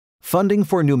Funding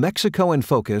for New Mexico in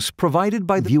Focus provided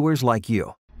by viewers like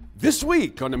you. This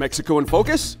week on New Mexico in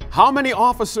Focus, how many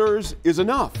officers is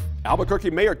enough? Albuquerque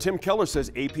Mayor Tim Keller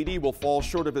says APD will fall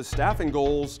short of his staffing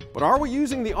goals, but are we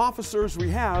using the officers we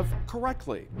have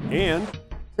correctly? And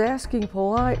asking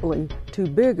politely to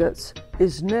bigots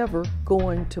is never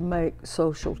going to make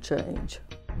social change.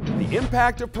 the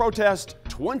impact of protest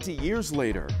 20 years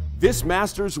later. This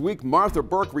Masters Week, Martha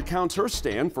Burk recounts her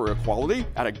stand for equality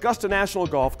at Augusta National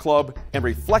Golf Club and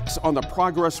reflects on the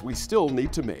progress we still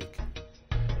need to make.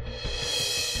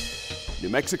 New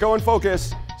Mexico in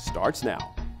Focus starts now.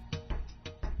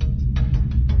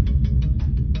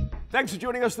 Thanks for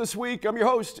joining us this week. I'm your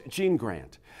host, Gene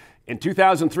Grant. In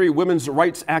 2003, women's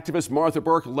rights activist Martha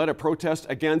Burk led a protest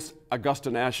against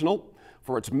Augusta National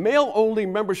for its male-only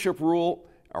membership rule,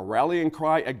 a rallying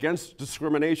cry against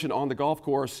discrimination on the golf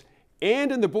course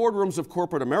and in the boardrooms of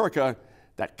corporate America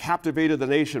that captivated the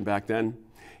nation back then.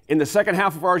 In the second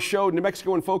half of our show, New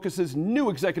Mexico in Focus's new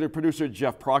executive producer,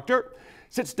 Jeff Proctor,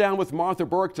 sits down with Martha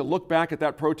Burk to look back at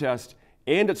that protest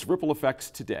and its ripple effects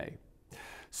today.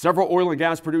 Several oil and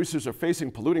gas producers are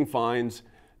facing polluting fines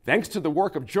thanks to the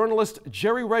work of journalist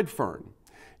Jerry Redfern.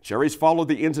 Jerry's followed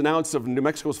the ins and outs of New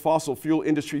Mexico's fossil fuel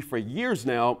industry for years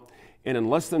now, and in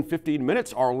less than 15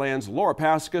 minutes, our land's Laura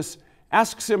Paskus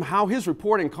asks him how his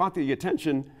reporting caught the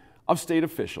attention of state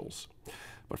officials.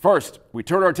 But first, we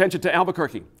turn our attention to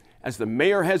Albuquerque, as the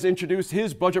mayor has introduced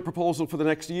his budget proposal for the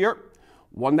next year,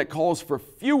 one that calls for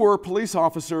fewer police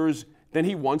officers than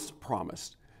he once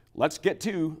promised. Let's get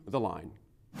to the line.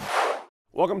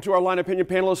 Welcome to our Line Opinion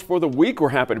panelists for the week. We're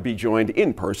happy to be joined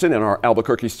in person in our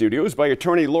Albuquerque studios by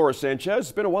attorney Laura Sanchez.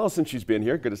 It's been a while since she's been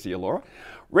here. Good to see you, Laura.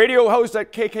 Radio host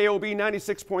at KKOB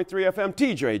 96.3 FM,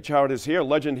 TJ Chowd is here,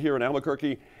 legend here in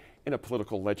Albuquerque, and a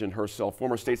political legend herself.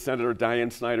 Former State Senator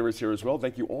Diane Snyder is here as well.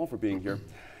 Thank you all for being here.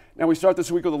 Now we start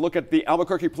this week with a look at the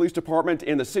Albuquerque Police Department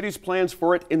and the city's plans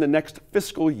for it in the next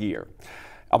fiscal year.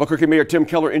 Albuquerque Mayor Tim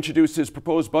Keller introduced his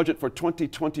proposed budget for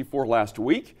 2024 last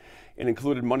week. It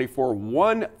included money for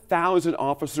 1,000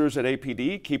 officers at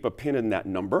APD. Keep a pin in that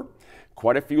number.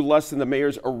 Quite a few less than the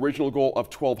mayor's original goal of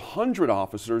 1,200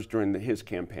 officers during his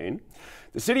campaign.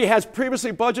 The city has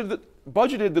previously budgeted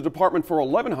the department for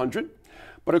 1,100,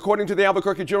 but according to the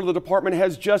Albuquerque Journal, the department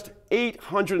has just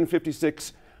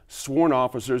 856 sworn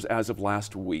officers as of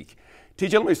last week.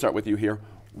 TJ, let me start with you here.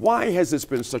 Why has this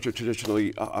been such a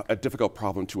traditionally a difficult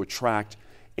problem to attract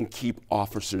and keep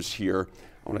officers here?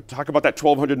 I want to talk about that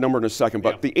 1,200 number in a second,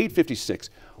 but the 856,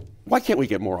 why can't we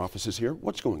get more officers here?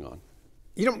 What's going on?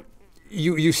 You know,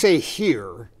 you say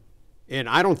here, and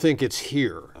I don't think it's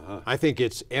here. I think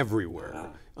it's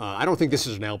everywhere. I don't think this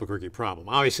is an Albuquerque problem.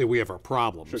 Obviously, we have our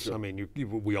problems. Sure. I mean,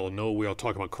 we all know, we all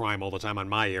talk about crime all the time on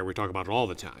my air. We talk about it all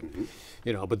the time.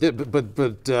 You know, but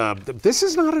this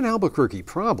is not an Albuquerque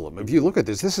problem. If you look at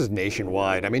this is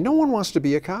nationwide. I mean, no one wants to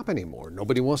be a cop anymore.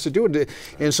 Nobody wants to do it.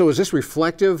 And so is this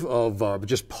reflective of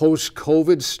just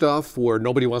post-COVID stuff where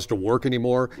nobody wants to work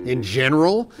anymore in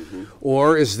general?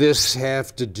 Or is this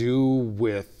have to do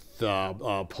with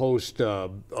post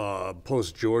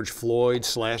George Floyd /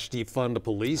 defund the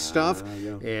police stuff,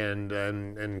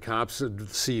 and cops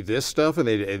see this stuff and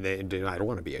they I don't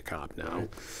want to be a cop now.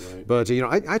 Right. But you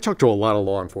know, I talk to a lot of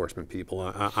law enforcement people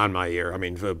on my air. I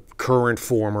mean, current,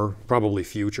 former, probably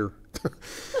future.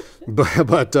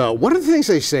 but one of the things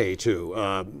they say too,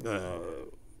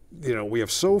 you know, we have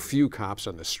so few cops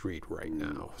on the street right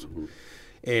now.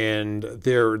 And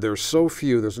there's so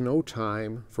few, there's no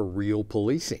time for real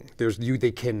policing.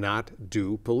 They cannot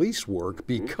do police work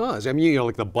because, I mean, you know,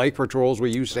 like the bike patrols we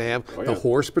used to have, the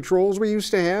horse patrols we used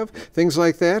to have, things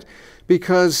like that,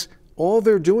 because all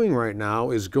they're doing right now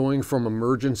is going from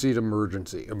emergency to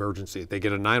emergency. They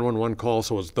get a 911 call,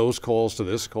 so it's those calls to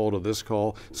this call to this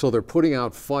call. So they're putting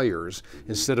out fires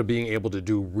instead of being able to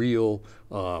do real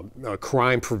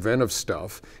crime preventive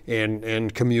stuff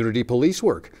and community police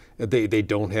work. They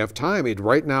don't have time.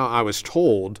 Right now, I was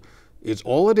told,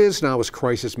 all it is now is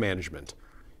crisis management.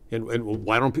 And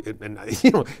why don't, and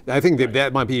you know, I think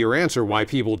that might be your answer why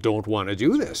people don't want to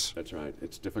do this. That's right.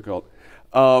 It's difficult.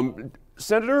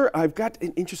 Senator, I've got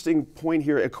an interesting point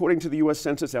here. According to the U.S.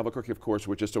 Census, Albuquerque, of course,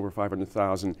 we're just over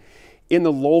 500,000. In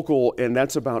the local, and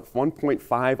that's about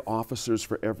 1.5 officers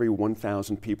for every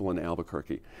 1,000 people in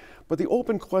Albuquerque. But the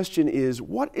open question is,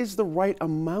 what is the right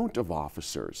amount of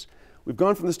officers? We've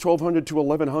gone from this 1,200 to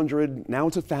 1,100, now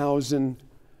it's 1,000.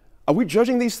 Are we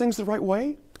judging these things the right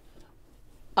way?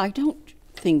 I don't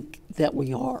think that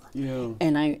we are. Yeah.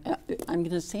 And I'm going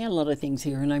to say a lot of things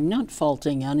here, and I'm not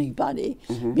faulting anybody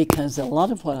because a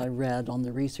lot of what I read on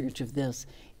the research of this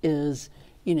is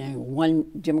you know, one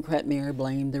Democrat mayor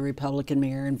blamed the Republican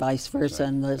mayor and vice versa.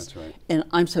 And That's right. And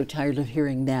I'm so tired of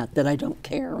hearing that I don't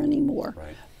care anymore.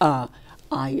 Right.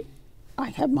 I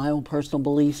have my own personal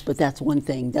beliefs, but that's one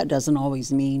thing. That doesn't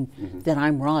always mean that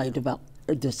I'm right about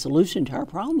the solution to our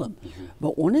problem.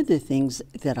 But one of the things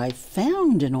that I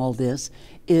found in all this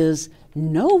is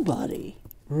nobody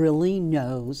really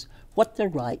knows what the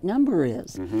right number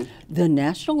is. The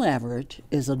national average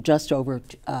is just over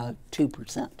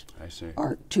 2%. I see.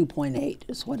 Or 2.8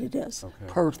 is what it is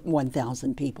per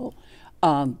 1,000 people.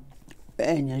 And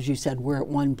as you said, we're at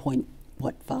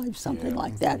 1.5, something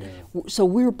like that. So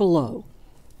we're below.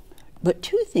 But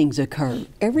two things occur.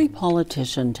 Every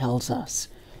politician tells us,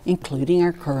 including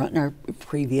our current and our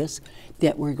previous,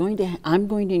 that I'm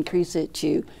going to increase it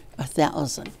to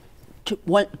 1,000. To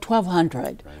 1,200.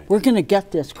 Right. We're going to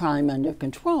get this crime under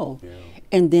control.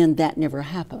 And then that never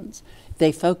happens.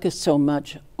 They focus so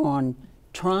much on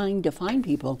trying to find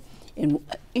people. In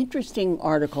an interesting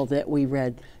article that we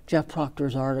read, Jeff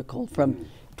Proctor's article from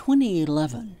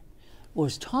 2011,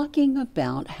 was talking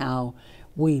about how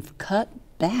we've cut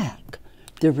back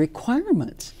the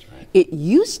requirements. Right. It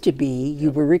used to be you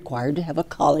were required to have a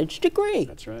college degree.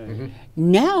 That's right.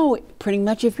 Now, pretty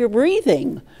much if you're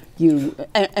breathing,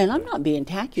 and I'm not being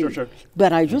tacky,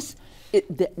 but I just,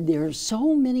 there's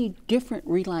so many different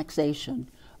relaxation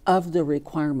of the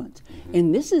requirements.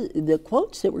 And this is, the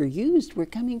quotes that were used were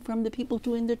coming from the people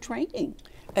doing the training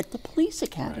at the police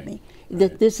academy,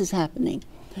 that this is happening.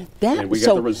 And we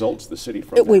got the results, the city,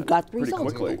 from we've that got the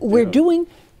results. Quickly.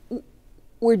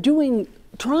 We're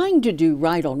trying to do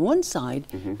right on one side,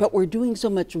 but we're doing so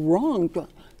much wrong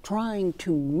trying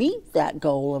to meet that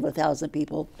goal of 1,000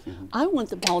 people. I want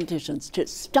the politicians to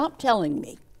stop telling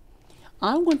me.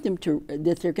 I want them to,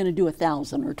 that they're going to do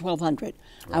 1,000 or 1,200.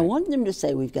 I want them to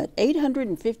say, we've got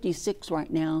 856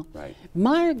 right now.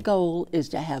 My goal is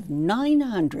to have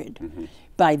 900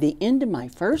 by the end of my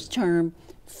first term,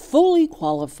 fully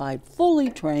qualified,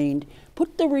 fully trained,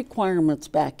 put the requirements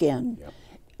back in.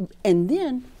 And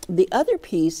then the other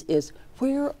piece is,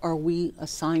 where are we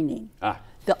assigning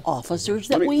the officers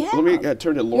that we have? Let me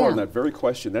turn to Laura on that very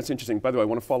question. That's interesting. By the way, I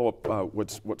want to follow up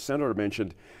what Senator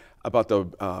mentioned about the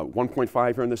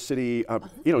 1.5 here in the city.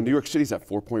 You know, New York City's at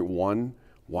 4.1,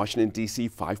 Washington, D.C.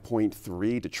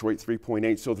 5.3, Detroit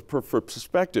 3.8. So for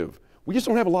perspective, we just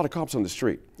don't have a lot of cops on the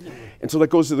street. And so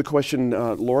that goes to the question,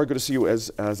 Laura, good to see you,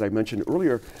 as I mentioned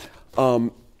earlier.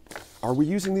 Are we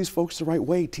using these folks the right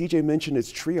way? TJ mentioned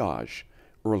it's triage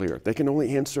earlier. They can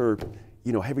only answer,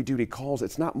 you know, heavy duty calls.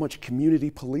 It's not much community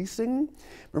policing.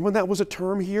 Remember when that was a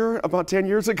term here about 10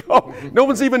 years ago? No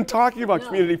one's even talking about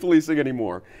community policing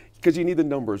anymore because you need the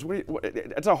numbers.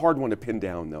 It's a hard one to pin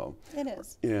down, though. It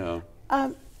is. Yeah.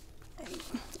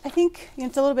 I think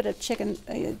it's a little bit of chicken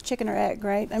or egg,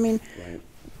 right? I mean,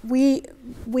 we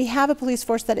have a police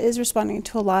force that is responding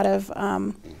to a lot of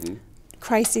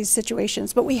crisis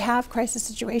situations, but we have crisis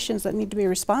situations that need to be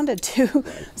responded to.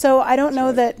 So I don't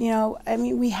know that, you know, I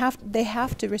mean, they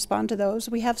have to respond to those.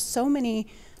 We have so many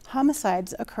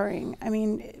homicides occurring. I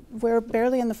mean, we're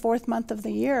barely in the 4th month of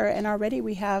the year, and already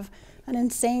we have an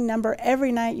insane number.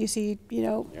 Every night you see, you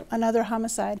know, another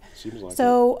homicide.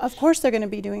 So of course they're going to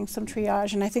be doing some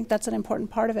triage, and I think that's an important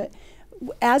part of it.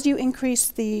 As you increase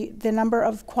the number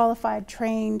of qualified,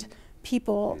 trained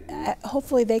people,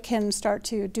 hopefully they can start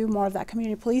to do more of that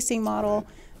community policing model,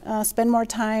 spend more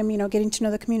time, you know, getting to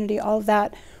know the community, all of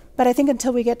that. But I think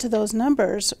until we get to those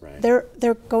numbers,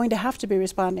 they're going to have to be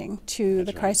responding to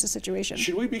the crisis situation.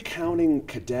 Should we be counting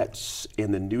cadets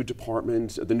in the new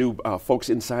department, the new folks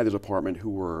inside the department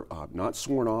who were not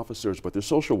sworn officers, but they're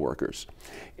social workers,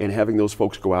 and having those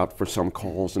folks go out for some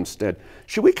calls instead?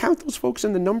 Should we count those folks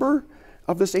in the number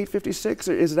of this 856,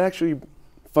 or is it actually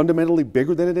fundamentally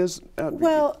bigger than it is?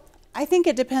 Well, I think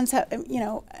it depends how, you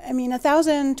know, I mean,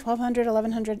 1,000, 1,200,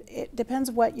 1,100, it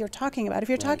depends what you're talking about. If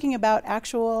you're talking about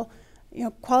actual, you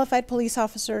know, qualified police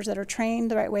officers that are trained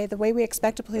the right way, the way we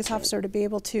expect a police officer to be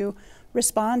able to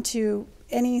respond to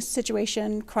any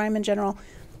situation, crime in general,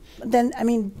 then, I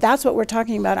mean, that's what we're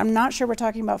talking about. I'm not sure we're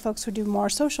talking about folks who do more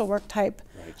social work type.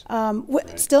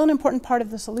 Still an important part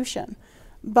of the solution.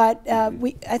 But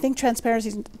I think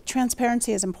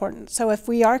transparency is important. So if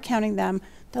we are counting them,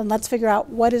 then let's figure out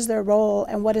what is their role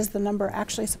and what is the number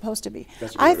actually supposed to be.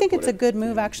 I think it's a good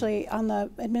move actually on the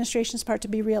administration's part to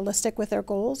be realistic with their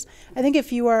goals. I think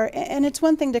if you are, and it's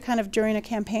one thing to kind of during a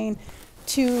campaign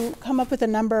to come up with a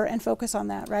number and focus on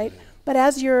that, right? But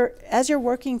as you're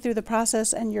working through the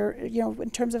process and you're, you know, in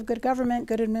terms of good government,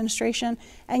 good administration,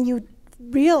 and you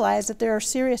realize that there are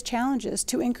serious challenges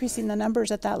to increasing the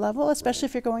numbers at that level, especially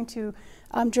if you're going to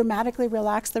dramatically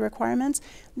relax the requirements,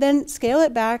 then scale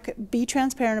it back, be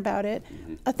transparent about it.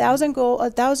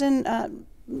 1,000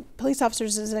 police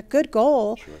officers is a good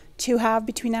goal to have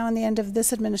between now and the end of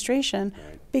this administration,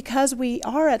 because we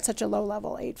are at such a low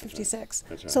level, 856.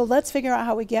 So let's figure out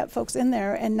how we get folks in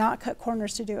there and not cut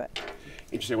corners to do it.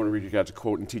 Interesting. I want to read you guys a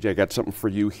quote, and TJ, I got something for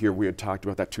you here. We had talked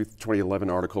about that 2011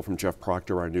 article from Jeff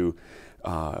Proctor, our new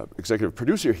executive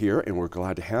producer here, and we're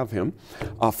glad to have him.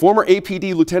 Former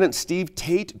APD Lieutenant Steve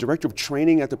Tate, Director of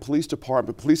Training at the Police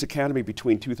Department, Police Academy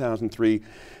between 2003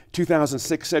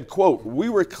 2006, said, quote, "We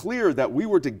were clear that we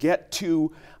were to get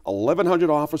to 1,100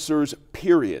 officers,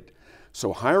 period.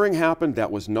 So hiring happened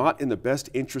that was not in the best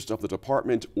interest of the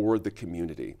department or the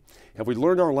community." Have we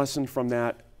learned our lesson from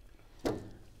that?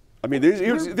 I mean,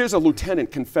 there's a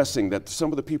lieutenant confessing that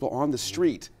some of the people on the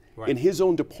street in his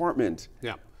own department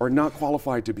are not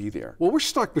qualified to be there. Well, we're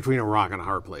stuck between a rock and a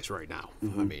hard place right now.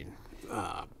 I mean,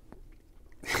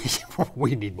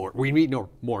 we need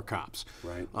more cops.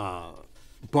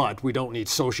 But we don't need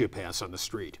sociopaths on the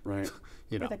street.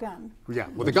 You know. With a gun. Yeah,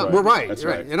 with a gun. We're right. That's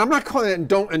right. And I'm not calling it.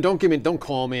 Don't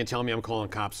call me and tell me I'm calling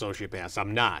cops sociopaths.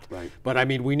 I'm not. But I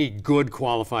mean, we need good,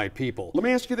 qualified people. Let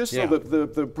me ask you this: though,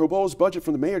 the proposed budget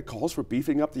from the mayor calls for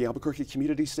beefing up the Albuquerque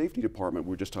Community Safety Department. We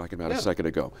were just talking about a second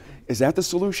ago. Is that the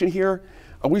solution here?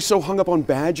 Are we so hung up on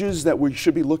badges that we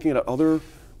should be looking at other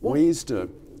ways to?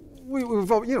 We've,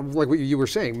 you know, like what you were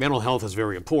saying, mental health is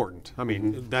very important. I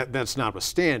mean, that's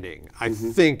notwithstanding. I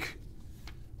think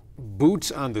boots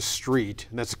on the street,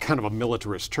 and that's kind of a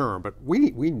militarist term, but we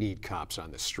need cops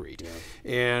on the street.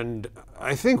 And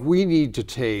I think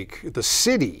the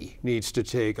city needs to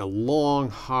take a long,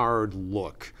 hard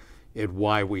look at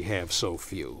why we have so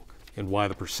few and why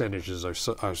the percentages are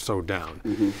so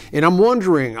down. And I'm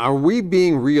wondering, are we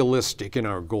being realistic in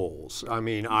our goals? I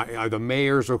mean, are the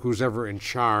mayors or who's ever in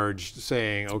charge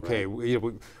saying, okay,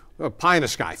 pie in the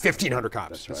sky, 1,500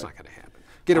 cops? That's not going to happen.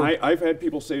 I've had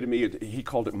people say to me, he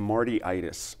called it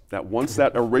Marty-itis, that once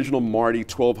that original Marty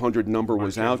 1,200 number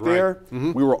was out there,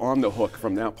 we were on the hook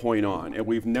from that point on, and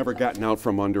we've never gotten out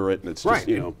from under it. And it's just,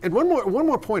 you know. And one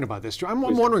more point about this, Joe. I'm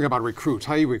wondering about recruits,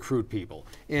 how you recruit people,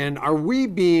 and are we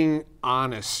being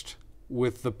honest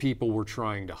with the people we're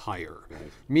trying to hire?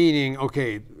 Meaning,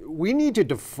 okay, we need to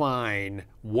define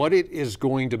what it is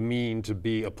going to mean to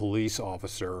be a police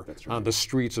officer on the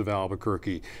streets of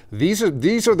Albuquerque. These are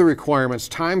the requirements.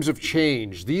 Times have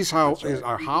changed. These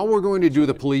are how we're going to do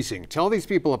the policing. Tell these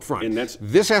people up front. And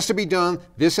this has to be done.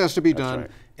 This has to be done.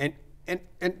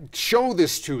 And show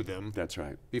this to them.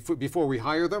 Before we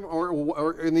hire them,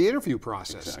 or in the interview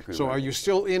process. So are you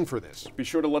still in for this? Be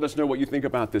sure to let us know what you think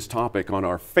about this topic on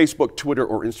our Facebook, Twitter,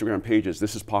 or Instagram pages.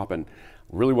 This is poppin'.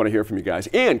 Really want to hear from you guys.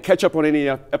 And catch up on any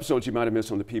episodes you might have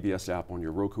missed on the PBS app on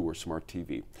your Roku or smart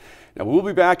TV. Now, we'll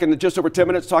be back in just over 10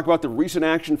 minutes to talk about the recent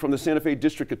action from the Santa Fe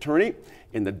District Attorney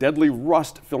in the deadly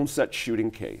Rust film set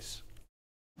shooting case.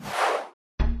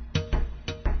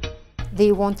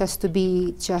 They want us to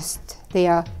be just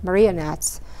their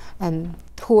marionettes, and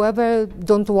whoever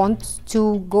don't want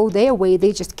to go their way,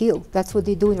 they just kill. That's what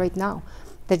they're doing right now.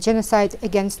 The genocide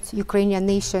against Ukrainian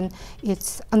nation,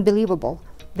 it's unbelievable.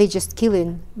 They just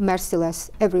killing merciless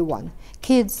everyone.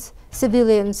 Kids,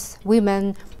 civilians,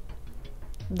 women.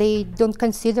 They don't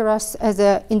consider us as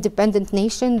an independent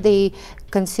nation. They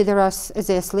consider us as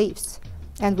their slaves,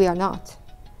 and we are not.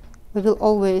 We will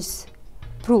always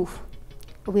prove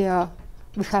we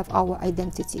have our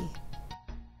identity.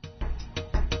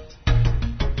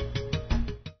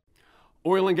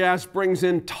 Oil and gas brings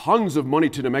in tons of money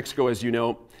to New Mexico, as you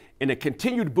know, and a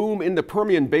continued boom in the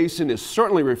Permian Basin is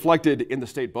certainly reflected in the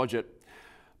state budget.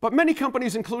 But many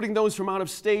companies, including those from out of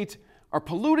state, are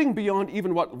polluting beyond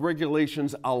even what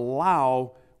regulations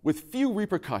allow, with few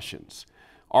repercussions.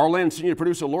 Our land senior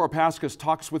producer Laura Pascas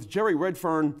talks with Jerry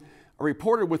Redfern, a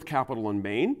reporter with Capital in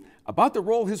Maine, about the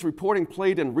role his reporting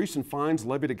played in recent fines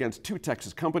levied against 2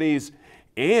 Texas companies.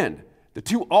 And the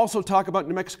two also talk about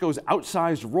New Mexico's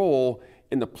outsized role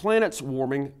in the planet's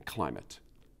warming climate.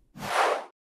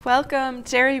 Welcome,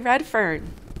 Jerry Redfern.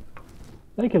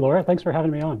 Thank you, Laura. Thanks for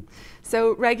having me on.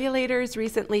 So regulators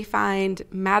recently fined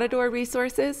Matador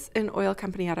Resources, an oil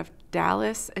company out of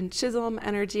Dallas, and Chisholm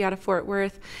Energy out of Fort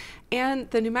Worth. And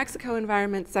the New Mexico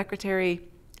Environment Secretary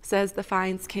says the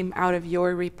fines came out of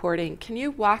your reporting. Can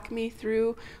you walk me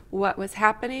through what was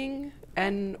happening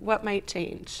and what might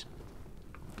change?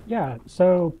 Yeah,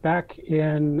 so back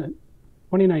in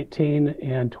 2019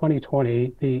 and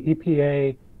 2020, the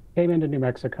EPA came into New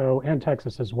Mexico and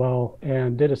Texas as well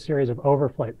and did a series of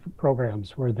overflight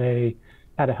programs where they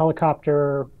had a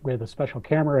helicopter with a special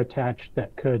camera attached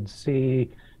that could see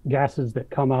gases that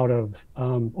come out of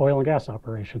oil and gas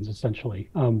operations, essentially,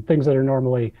 things that are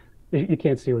normally, you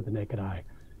can't see with the naked eye.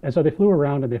 And so they flew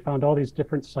around and they found all these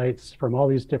different sites from all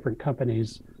these different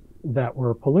companies that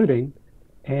were polluting.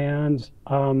 And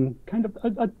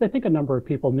I think a number of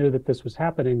people knew that this was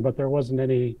happening, but there wasn't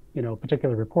any,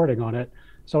 particular reporting on it.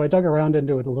 So I dug around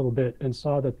into it a little bit and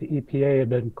saw that the EPA had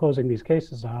been closing these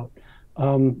cases out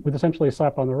with essentially a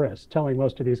slap on the wrist, telling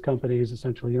most of these companies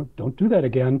essentially, don't do that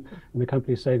again. And the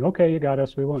company's saying, okay, you got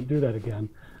us, we won't do that again,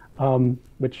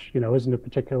 which, isn't a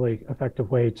particularly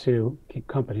effective way to keep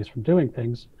companies from doing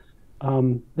things.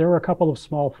 There were a couple of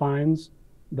small fines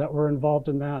that were involved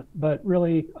in that, but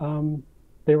really,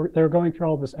 they were going through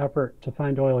all this effort to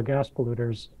find oil and gas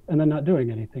polluters and then not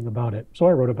doing anything about it. So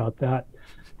I wrote about that.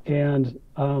 And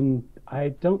I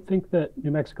don't think that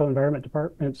New Mexico Environment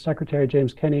Department Secretary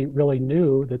James Kenney really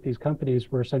knew that these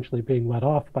companies were essentially being let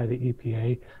off by the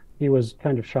EPA. He was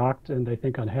kind of shocked and I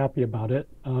think unhappy about it.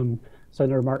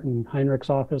 Senator Martin Heinrich's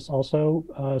office also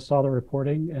saw the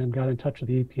reporting and got in touch with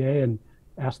the EPA and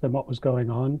asked them what was going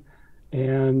on.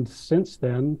 And since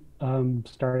then,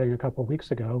 starting a couple of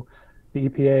weeks ago, the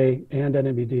EPA and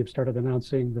NMPBS have started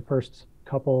announcing the first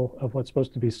couple of what's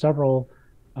supposed to be several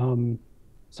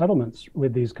settlements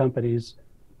with these companies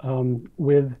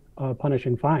with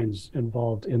punishing fines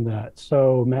involved in that.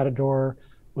 So Matador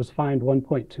was fined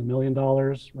 $1.2 million,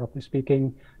 roughly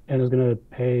speaking, and is going to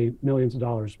pay millions of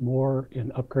dollars more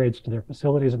in upgrades to their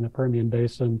facilities in the Permian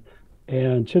Basin.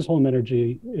 And Chisholm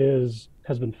Energy has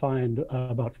been fined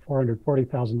about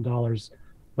 $440,000,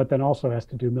 but then also has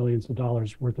to do millions of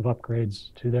dollars worth of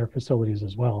upgrades to their facilities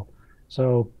as well.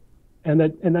 So, and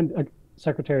then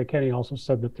Secretary Kenney also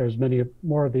said that there's many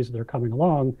more of these that are coming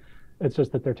along. It's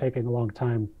just that they're taking a long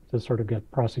time to sort of get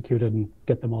prosecuted and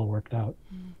get them all worked out.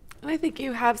 And I think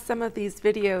you have some of these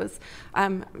videos.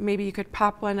 Maybe you could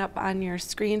pop one up on your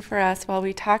screen for us while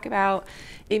we talk about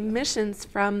emissions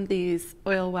from these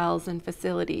oil wells and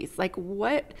facilities. Like,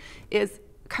 what is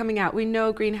coming out? We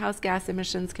know greenhouse gas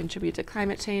emissions contribute to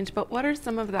climate change, but what are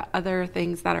some of the other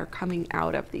things that are coming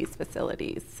out of these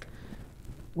facilities?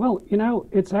 Well,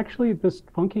 it's actually this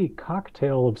funky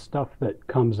cocktail of stuff that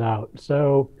comes out.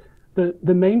 So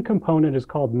the main component is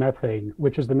called methane,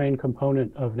 which is the main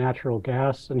component of natural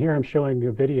gas. And here I'm showing you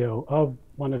a video of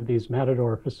one of these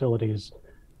Matador facilities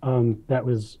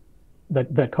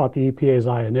that caught the EPA's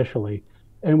eye initially.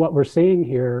 And what we're seeing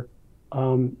here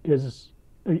is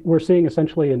we're seeing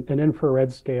essentially an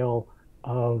infrared scale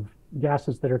of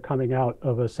gases that are coming out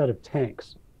of a set of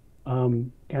tanks.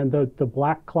 And the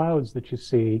black clouds that you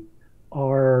see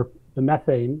are the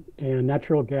methane and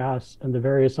natural gas and the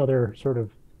various other sort of,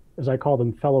 as I call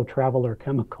them, fellow traveler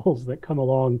chemicals that come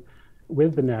along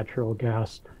with the natural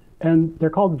gas. And they're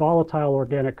called volatile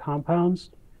organic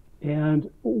compounds. And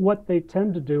what they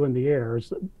tend to do in the air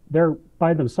is they're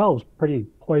by themselves pretty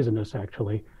poisonous,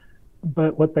 actually.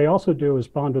 But what they also do is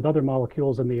bond with other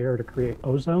molecules in the air to create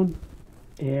ozone.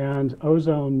 And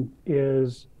ozone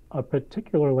is a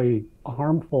particularly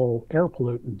harmful air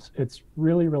pollutant. It's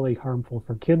really, really harmful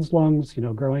for kids' lungs,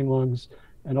 growing lungs,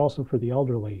 and also for the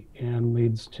elderly, and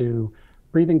leads to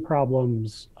breathing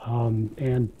problems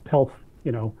and health,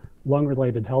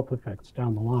 lung-related health effects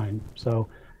down the line. So,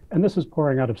 and this is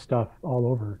pouring out of stuff all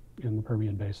over in the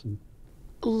Permian Basin.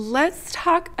 Let's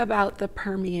talk about the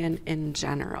Permian in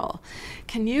general.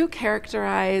 Can you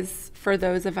characterize, for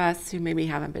those of us who maybe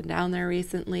haven't been down there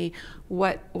recently,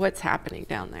 what's happening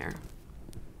down there?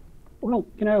 Well,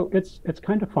 it's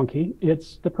kind of funky.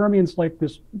 The Permian's like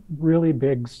this really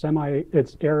big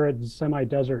it's arid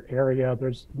semi-desert area.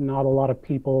 There's not a lot of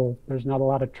people. There's not a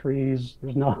lot of trees.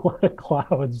 There's not a lot of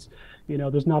clouds.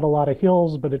 There's not a lot of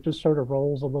hills, but it just sort of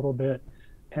rolls a little bit.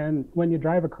 And when you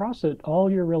drive across it, all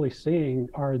you're really seeing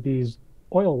are these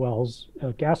oil wells,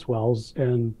 gas wells,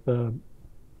 and the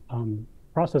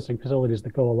processing facilities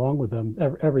that go along with them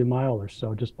every mile or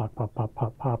so, just pop, pop, pop,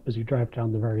 pop, pop as you drive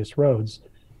down the various roads.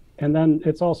 And then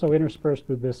it's also interspersed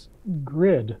with this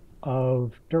grid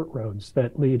of dirt roads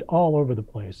that lead all over the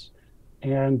place.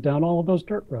 And down all of those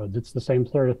dirt roads, it's the same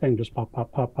sort of thing, just pop,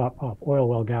 pop, pop, pop, pop, oil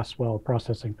well, gas well,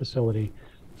 processing facility.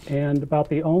 And about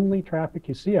the only traffic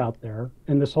you see out there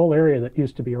in this whole area that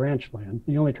used to be ranch land,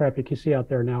 the only traffic you see out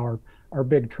there now are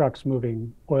big trucks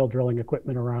moving oil drilling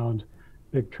equipment around,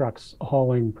 big trucks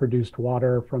hauling produced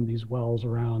water from these wells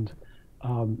around,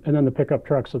 and then the pickup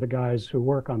trucks of the guys who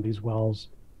work on these wells,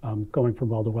 going from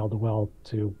well to well to well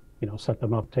to set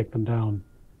them up, take them down,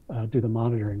 do the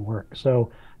monitoring work.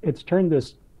 So it's turned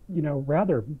this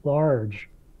rather large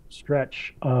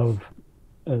stretch of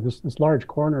this large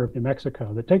corner of New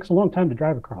Mexico that takes a long time to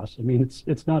drive across. I mean,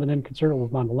 it's not an inconsiderable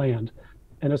amount of land,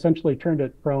 and essentially turned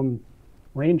it from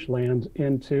rangeland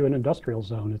into an industrial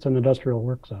zone. It's an industrial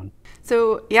work zone.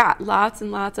 So yeah, lots and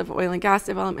lots of oil and gas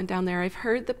development down there. I've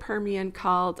heard the Permian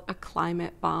called a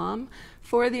climate bomb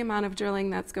for the amount of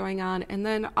drilling that's going on. And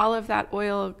then all of that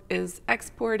oil is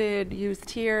exported,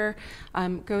 used here,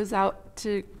 goes out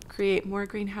to create more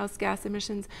greenhouse gas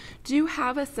emissions. Do you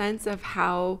have a sense of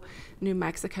how New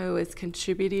Mexico is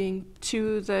contributing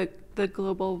to the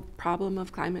global problem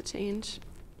of climate change?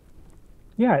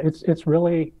 Yeah, it's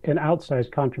really an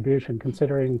outsized contribution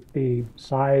considering the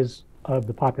size of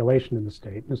the population in the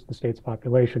state, the state's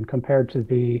population, compared to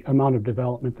the amount of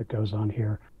development that goes on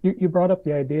here. You brought up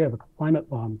the idea of a climate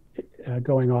bomb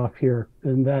going off here,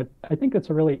 and that I think it's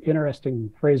a really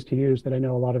interesting phrase to use that I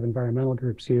know a lot of environmental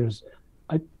groups use.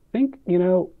 I think, you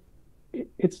know,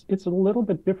 it's a little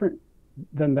bit different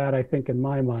than that, I think, in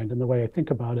my mind, and the way I think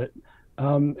about it.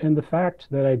 And the fact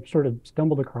that I sort of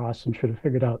stumbled across and should have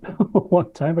figured out a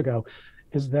long time ago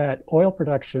is that oil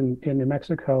production in New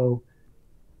Mexico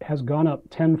has gone up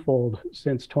tenfold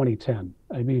since 2010.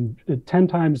 I mean, 10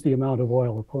 times the amount of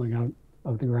oil we're pulling out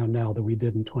of the ground now that we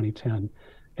did in 2010,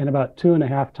 and about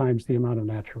 2.5 times the amount of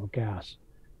natural gas.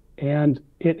 And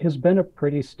it has been a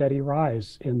pretty steady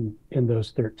rise in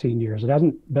those 13 years. It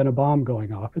hasn't been a bomb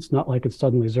going off. It's not like it's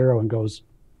suddenly zero and goes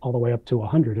all the way up to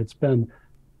 100. It's been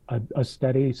a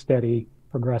steady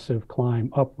progressive climb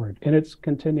upward, and it's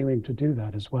continuing to do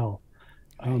that as well.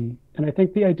 And I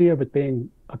think the idea of it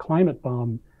being a climate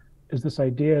bomb is this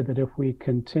idea that if we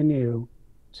continue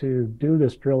to do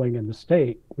this drilling in the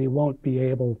state, we won't be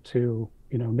able to,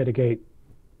 you know, mitigate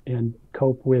and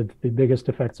cope with the biggest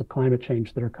effects of climate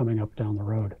change that are coming up down the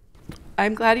road.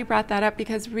 I'm glad you brought that up,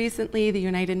 because recently the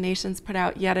United Nations put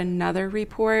out yet another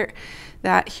report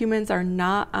that humans are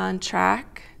not on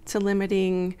track to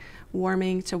limiting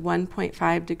warming to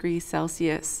 1.5 degrees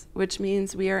Celsius, which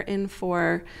means we are in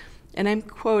for, and I'm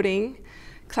quoting,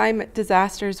 climate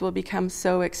disasters will become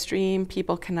so extreme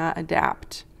people cannot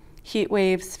adapt. Heat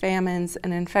waves, famines,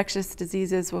 and infectious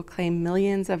diseases will claim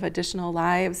millions of additional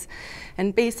lives,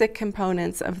 and basic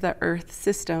components of the Earth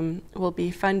system will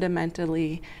be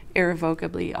fundamentally,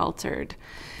 irrevocably altered.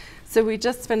 So we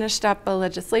just finished up a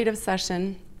legislative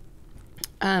session.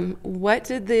 What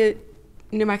did the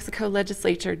New Mexico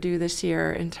legislature do this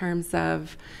year in terms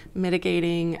of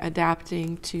mitigating,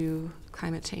 adapting to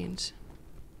climate change?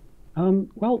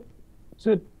 Well,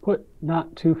 to put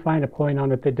not too fine a point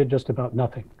on it, they did just about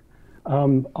nothing.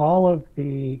 All of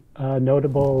the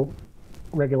notable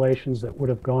regulations that would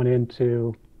have gone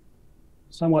into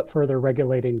somewhat further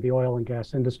regulating the oil and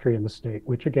gas industry in the state,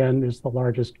 which again is the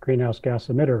largest greenhouse gas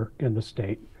emitter in the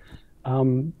state,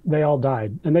 they all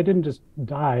died. And they didn't just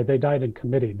die, they died in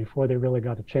committee before they really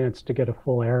got a chance to get a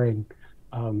full airing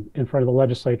in front of the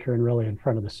legislature and really in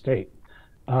front of the state.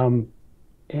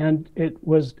 And it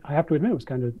was, I have to admit, it was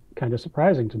kind of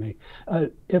surprising to me.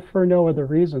 If for no other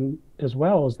reason as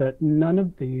well, is that none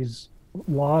of these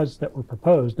laws that were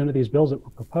proposed, none of these bills that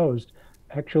were proposed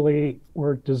actually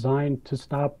were designed to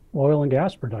stop oil and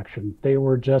gas production. They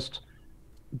were just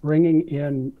bringing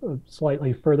in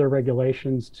slightly further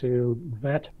regulations to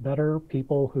vet better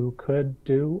people who could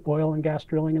do oil and gas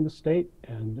drilling in the state.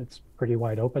 And it's pretty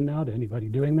wide open now to anybody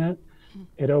doing that.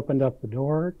 It opened up the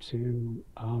door to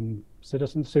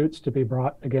citizen suits to be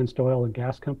brought against oil and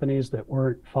gas companies that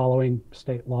weren't following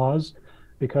state laws,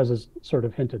 because as sort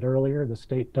of hinted earlier, the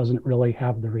state doesn't really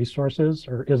have the resources,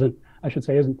 or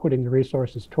isn't putting the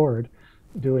resources toward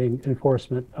doing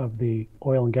enforcement of the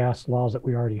oil and gas laws that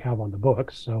we already have on the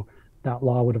books. So that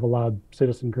law would have allowed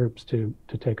citizen groups to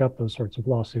take up those sorts of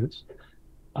lawsuits.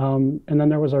 And then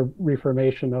there was a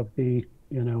reformation of the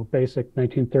basic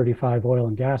 1935 Oil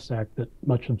and Gas Act that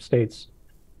much of states'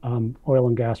 oil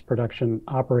and gas production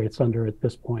operates under at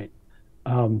this point,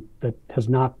 that has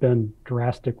not been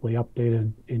drastically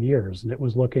updated in years. And it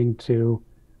was looking to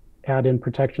add in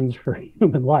protections for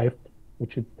human life,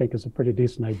 which you'd think is a pretty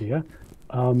decent idea.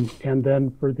 And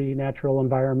then for the natural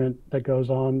environment that goes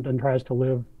on and tries to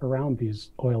live around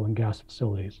these oil and gas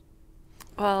facilities.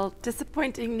 Well,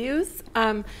 disappointing news,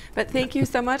 but thank you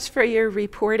so much for your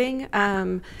reporting.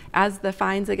 As the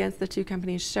fines against the two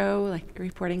companies show, like,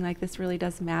 reporting like this really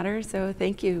does matter, so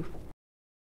thank you.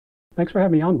 Thanks for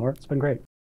having me on, Laura. It's been great.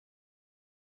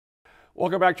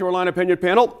 Welcome back to our Line Opinion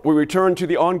panel. We return to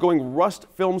the ongoing Rust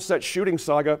film set shooting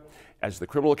saga as the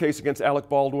criminal case against Alec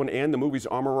Baldwin and the movie's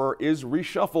armorer is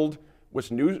reshuffled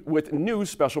with new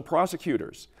special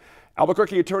prosecutors.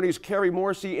 Albuquerque attorneys Carrie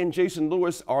Morrissey and Jason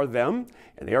Lewis are them,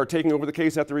 and they are taking over the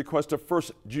case at the request of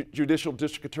First Judicial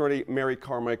District Attorney Mary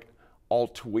Carmack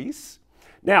Altuis.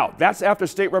 Now, that's after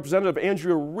State Representative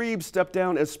Andrea Reeves stepped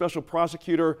down as special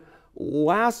prosecutor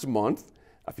Last month,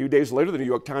 a few days later, the New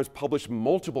York Times published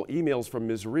multiple emails from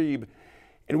Ms. Reeb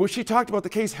in which she talked about the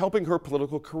case helping her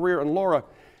political career. And Laura,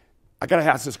 I got to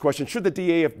ask this question. Should the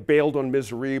DA have bailed on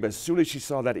Ms. Reeb as soon as she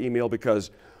saw that email?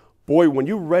 Because, boy, when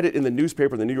you read it in the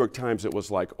newspaper, the New York Times, it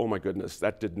was like, oh my goodness,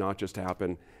 that did not just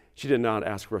happen. She did not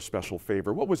ask for a special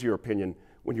favor. What was your opinion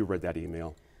when you read that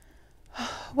email?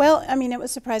 Well, I mean, it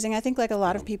was surprising. I think like a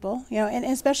lot of people, you know, and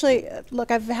especially, look,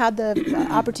 I've had the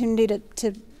opportunity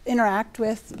to interact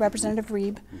with Representative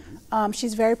Reeb.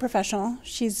 She's very professional.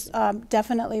 She's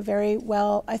definitely very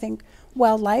well, I think,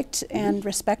 well liked and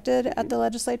respected at the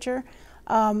legislature.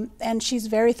 And she's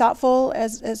very thoughtful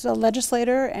as a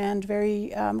legislator and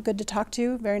very good to talk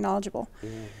to, very knowledgeable.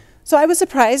 So I was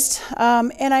surprised,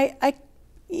 and I,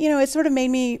 you know, it sort of made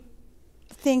me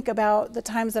think about the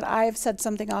times that I've said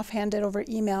something offhanded over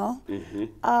email,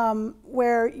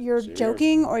 where you're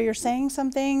joking or you're saying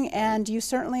something, and you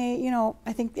certainly, you know,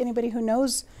 I think anybody who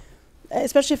knows,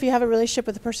 especially if you have a relationship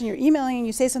with the person you're emailing and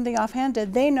you say something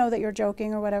offhanded, they know that you're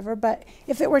joking or whatever. But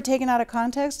if it were taken out of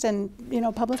context and, you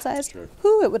know, publicized,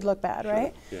 it would look bad,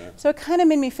 right? So it kind of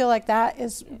made me feel like that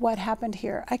is what happened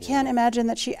here. I can't imagine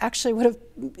that she actually would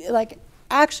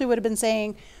have, been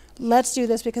saying, let's do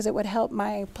this because it would help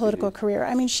my political career.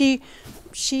 I mean,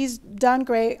 she's done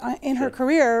great in her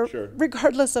career,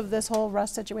 regardless of this whole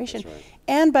Russ situation.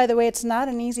 And by the way, it's not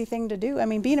an easy thing to do. I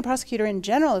mean, being a prosecutor in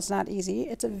general is not easy.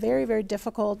 It's a very, very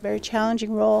difficult, very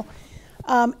challenging role,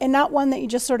 and not one that you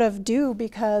just sort of do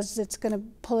because it's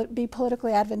going to be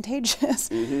politically advantageous.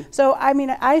 So, I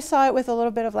mean, I saw it with a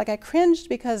little bit of like, I cringed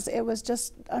because it was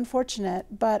just unfortunate,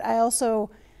 but I also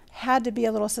had to be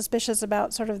a little suspicious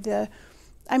about sort of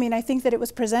I mean, I think that it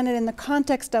was presented in the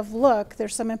context of, look,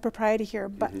 there's some impropriety here,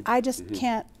 but I just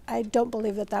can't, I don't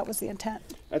believe that that was the intent.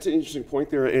 That's an interesting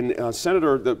point there. And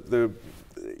Senator, the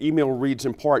email reads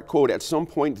in part, quote, "At some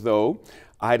point, though,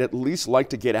 I'd at least like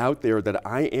to get out there that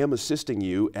I am assisting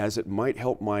you as it might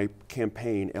help my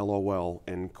campaign, LOL,"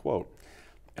 end quote.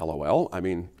 LOL, I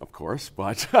mean, of course,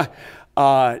 but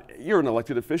you're an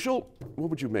elected official. What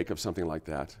would you make of something like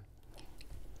that?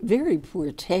 Very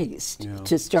poor taste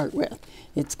to start with.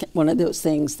 It's one of those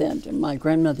things that my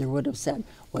grandmother would have said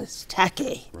was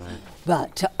tacky.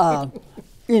 But,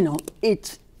 you know,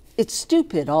 it's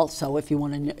stupid also, if you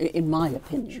want to know, in my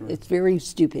opinion. It's very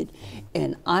stupid.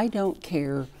 And I don't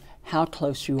care how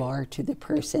close you are to the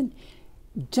person.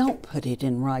 Don't put it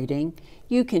in writing.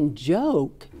 You can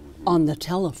joke on the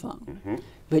telephone,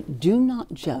 but do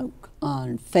not joke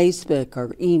on Facebook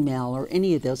or email or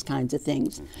any of those kinds of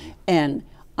things. And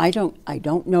I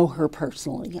don't know her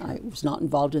personally. I was not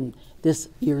involved in this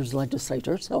year's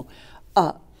legislature, so,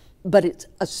 but it's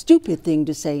a stupid thing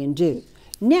to say and do.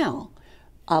 Now,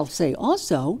 I'll say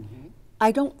also,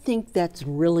 I don't think that's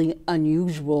really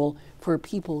unusual for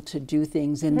people to do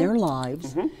things in their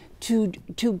lives to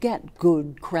get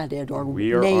good credit or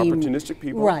we are opportunistic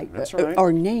people, that's right,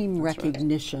 or name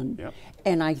recognition.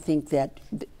 And I think that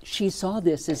she saw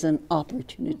this as an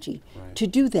opportunity to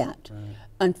do that.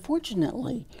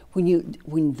 Unfortunately,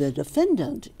 when the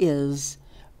defendant is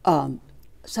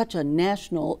such a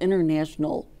national,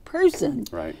 international person,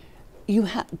 you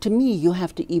to me, you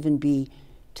have to even be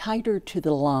tighter to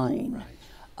the line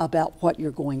about what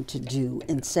you're going to do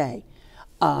and say.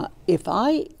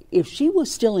 If she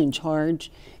was still in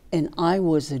charge and I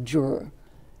was a juror,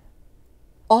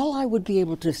 all I would be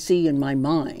able to see in my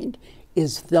mind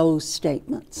is those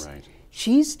statements.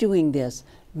 She's doing this,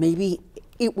 maybe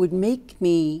it would make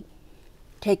me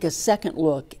take a second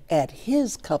look at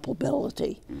his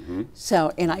culpability.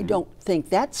 So, and I don't think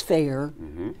that's fair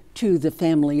to the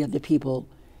family of the people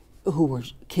who were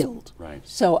killed.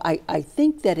 So I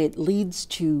think that it leads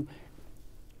to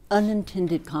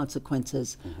unintended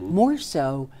consequences, more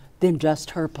so than just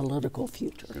her political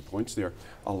future. Good points there.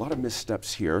 A lot of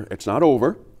missteps here. It's not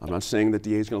over. I'm not saying that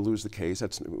DA is going to lose the case.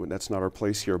 That's not our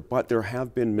place here. But there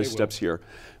have been missteps here.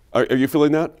 Are you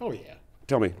feeling that? Oh, yeah.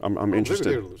 Tell me, I'm interested.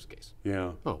 They're going to lose the case.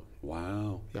 Yeah. Oh.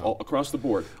 Wow. Yeah. All across the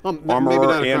board. Maybe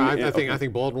not. I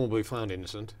think Baldwin will be found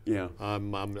innocent. Yeah.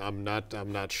 I'm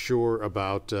not sure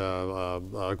about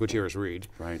Gutierrez Reed.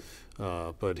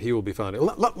 But he will be found.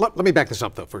 Let me back this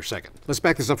up though for a second. Let's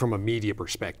back this up from a media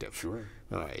perspective.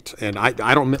 All right. And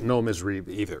I don't know Ms. Reed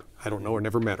either. I don't know her.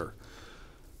 Never met her.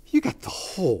 You got the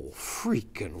whole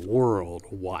freaking world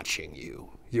watching you.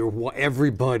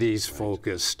 Everybody's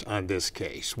focused on this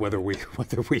case, whether we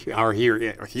are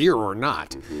here or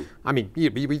not. I mean,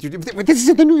 this is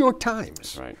in the New York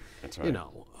Times. That's right. You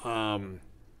know,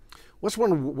 what's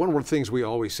one of the things we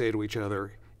always say to each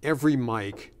other? Every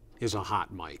mic is a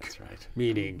hot mic. That's right.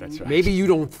 Meaning, That's right. maybe you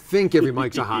don't think every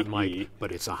mic's a hot mic,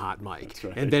 but it's a hot mic. That's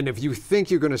right. And then if you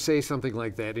think you're going to say something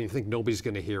like that and you think nobody's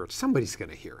going to hear it, somebody's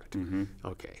going to hear it.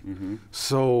 Okay.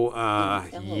 So,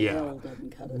 yeah.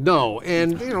 doesn't cut it. No,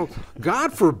 and you know,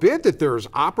 God forbid that there's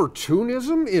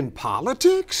opportunism in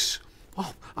politics.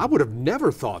 Oh, I would have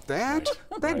never thought that.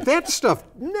 That stuff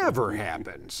never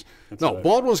happens. No, right.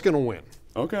 Baldwin's going to win.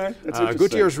 Okay. That's interesting.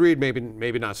 Gutierrez-Reed,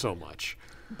 maybe not so much.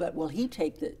 But will he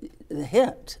take the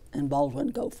hit and Baldwin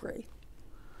go free?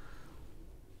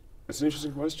 It's an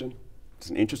interesting question. It's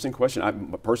an interesting question.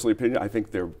 My personal opinion, I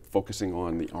think they're focusing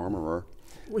on the armorer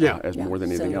as more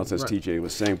than anything else, as TJ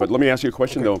was saying. But let me ask you a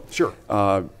question, though. Sure.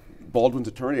 Baldwin's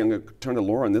attorney, I'm going to turn to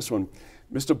Laura on this one.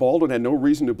 Mr. Baldwin had no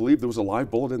reason to believe there was a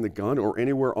live bullet in the gun or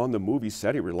anywhere on the movie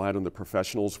set. He relied on the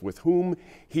professionals with whom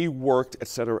he worked, et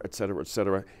cetera, et cetera, et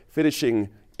cetera, finishing,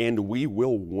 and we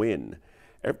will win.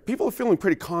 People are feeling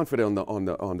pretty confident on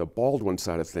the Baldwin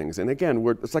side of things. And again,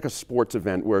 it's like a sports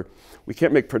event where we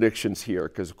can't make predictions here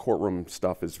because courtroom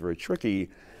stuff is very tricky.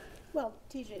 Well,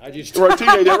 TJ. Right,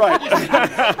 TJ, you're right.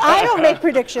 I don't make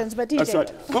predictions, but TJ. That's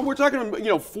right. But we're talking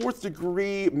about,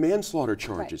 fourth-degree manslaughter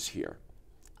charges here.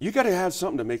 You got to have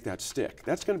something to make that stick.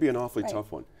 That's going to be an awfully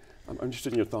tough one. I'm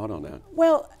interested in your thought on that.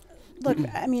 Well, look,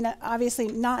 I mean, obviously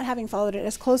not having followed it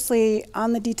as closely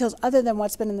on the details other than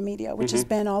what's been in the media, which has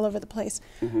been all over the place,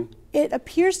 it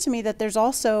appears to me that there's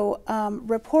also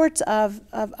reports of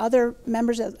other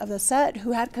members of the set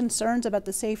who had concerns about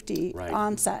the safety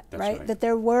on set, right? That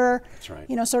there were,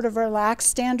 sort of relaxed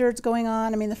standards going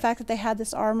on. I mean, the fact that they had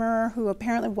this armorer who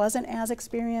apparently wasn't as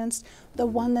experienced, the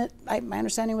one that, my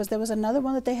understanding was there was another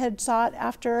one that they had sought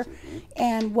after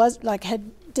and was like,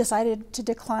 had decided to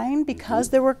decline because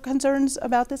there were concerns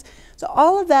about this. So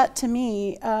all of that to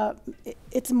me,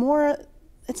 it's more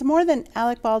than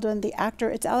Alec Baldwin, the actor,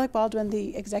 it's Alec Baldwin,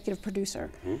 the executive producer,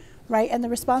 right? And the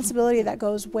responsibility that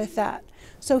goes with that.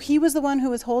 So he was the one who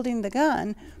was holding the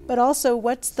gun, but also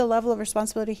what's the level of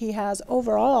responsibility he has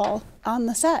overall on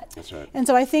the set? That's right. And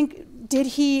so I think, did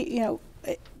he,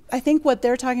 I think what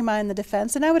they're talking about in the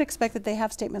defense, and I would expect that they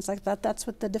have statements like that, that's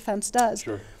what the defense does.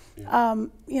 Sure. Yeah.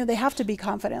 They have to be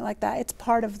confident like that. It's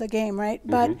part of the game, right?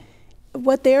 But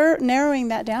what they're narrowing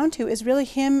that down to is really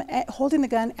him holding the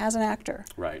gun as an actor.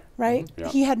 Right. Right? Yeah.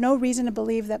 He had no reason to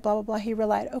believe that blah, blah, blah. He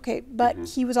relied. Okay, but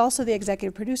he was also the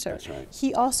executive producer. That's right.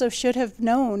 He also should have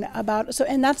known about,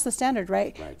 and that's the standard,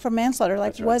 right? For manslaughter.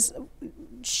 Like,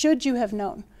 should you have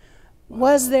known? Wow.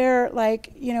 Was there,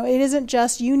 it isn't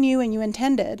just you knew and you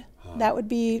intended. That would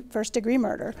be first-degree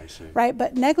murder, right?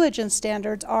 But negligence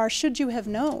standards are, should you have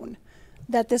known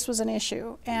that this was an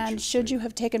issue, and should you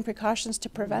have taken precautions to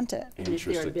prevent it? And if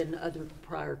there had been other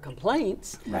prior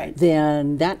complaints,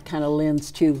 then that kind of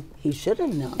lends to he should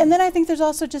have known. And then I think there's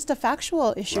also just a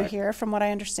factual issue here, from what I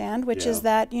understand, which is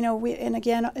that, and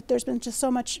again, there's been just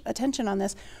so much attention on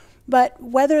this, but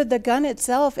whether the gun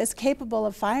itself is capable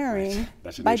of firing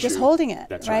by just holding it,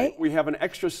 That's right? We have an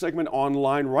extra segment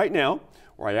online right now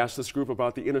where I asked this group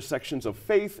about the intersections of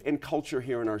faith and culture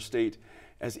here in our state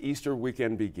as Easter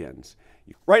weekend begins.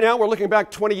 Right now, we're looking back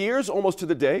 20 years, almost to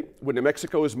the day, when New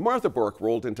Mexico's Martha Burk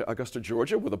rolled into Augusta,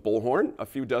 Georgia with a bullhorn, a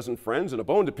few dozen friends, and a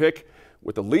bone to pick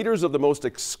with the leaders of the most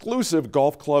exclusive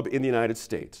golf club in the United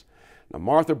States. Now,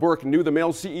 Martha Burk knew the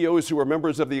male CEOs who were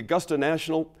members of the Augusta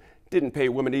National didn't pay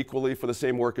women equally for the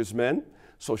same work as men,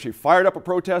 so she fired up a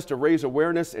protest to raise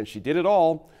awareness, and she did it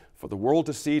all for the world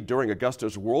to see during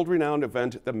Augusta's world-renowned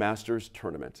event, the Masters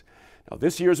Tournament. Now,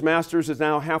 this year's Masters is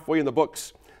now halfway in the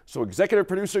books, so executive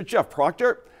producer Jeff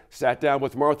Proctor sat down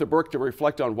with Martha Burk to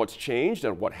reflect on what's changed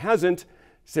and what hasn't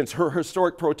since her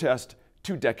historic protest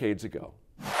 2 decades ago.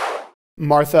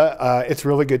 Martha, it's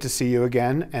really good to see you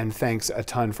again, and thanks a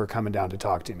ton for coming down to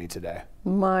talk to me today.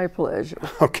 My pleasure.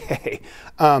 Okay.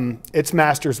 It's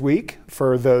Masters Week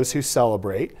for those who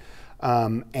celebrate,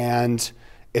 and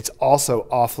it's also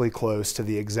awfully close to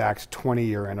the exact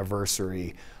 20-year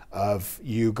anniversary of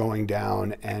you going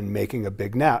down and making a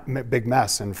big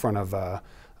mess in front of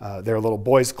their little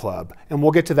boys club. And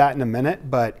we'll get to that in a minute,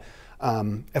 but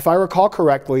if I recall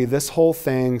correctly, this whole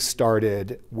thing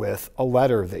started with a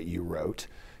letter that you wrote.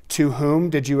 To whom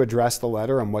did you address the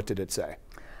letter, and what did it say?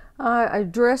 I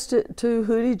addressed it to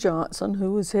Hootie Johnson,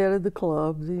 who was head of the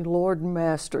club, the Lord and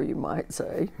Master, you might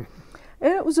say.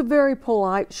 And it was a very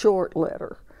polite, short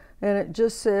letter. And it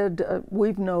just said,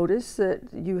 we've noticed that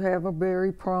you have a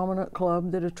very prominent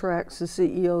club that attracts the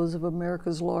CEOs of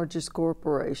America's largest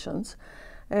corporations,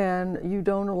 and you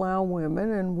don't allow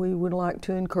women, and we would like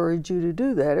to encourage you to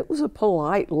do that. It was a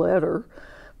polite letter,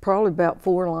 probably about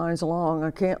 4 lines long.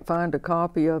 I can't find a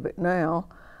copy of it now.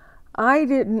 I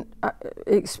didn't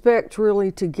expect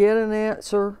really to get an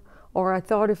answer, or I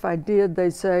thought if I did,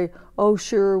 they'd say, oh,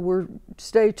 sure,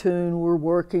 stay tuned, we're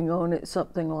working on it,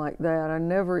 something like that. I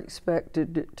never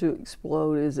expected it to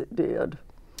explode as it did.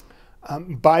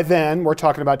 By then, we're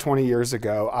talking about 20 years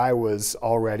ago, I was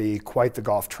already quite the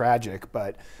golf tragic,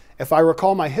 but if I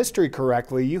recall my history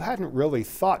correctly, you hadn't really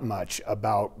thought much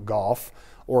about golf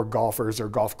or golfers or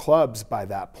golf clubs by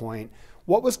that point.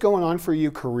 What was going on for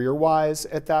you career-wise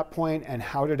at that point, and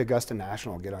how did Augusta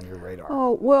National get on your radar?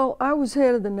 Oh, well, I was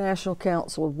head of the National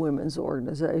Council of Women's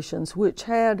Organizations, which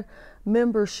had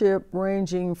membership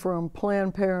ranging from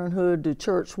Planned Parenthood to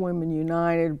Church Women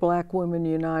United, Black Women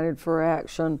United for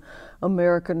Action,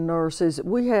 American Nurses.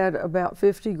 We had about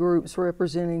 50 groups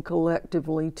representing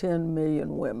collectively 10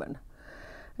 million women.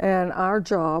 And our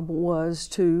job was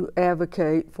to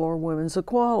advocate for women's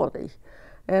equality.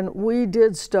 And we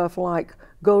did stuff like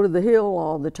go to the Hill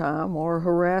all the time or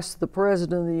harass the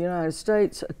President of the United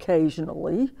States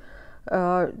occasionally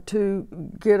to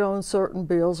get on certain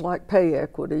bills like pay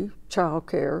equity, child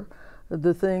care,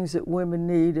 the things that women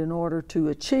need in order to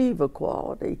achieve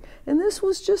equality. And this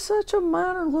was just such a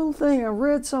minor little thing. I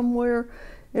read somewhere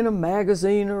in a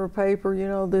magazine or a paper, you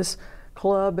know, this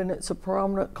club, and it's a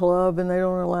prominent club and they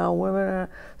don't allow women.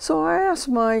 So I asked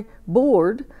my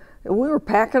board, and we were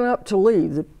packing up to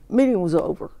leave. The meeting was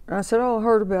over. And I said, oh, I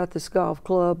heard about this golf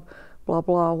club, blah,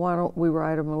 blah, why don't we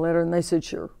write them a letter? And they said,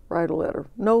 sure, write a letter.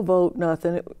 No vote,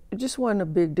 nothing. It just wasn't a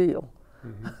big deal.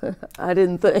 Mm-hmm. I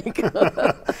didn't think.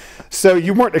 So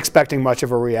you weren't expecting much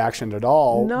of a reaction at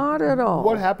all? Not at all.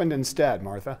 What happened instead,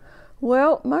 Martha?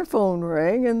 Well, my phone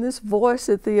rang, and this voice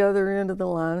at the other end of the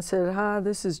line said, hi,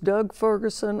 this is Doug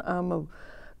Ferguson. I'm a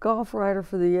golf writer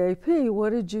for the AP.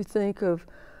 What did you think of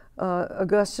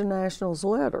Augusta National's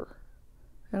letter?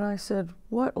 And I said,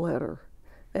 what letter?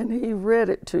 And he read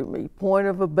it to me, point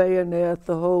of a bayonet,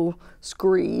 the whole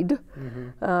screed. Mm-hmm.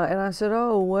 And I said,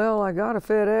 oh, well, I got a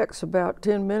FedEx about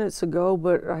 10 minutes ago,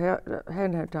 but I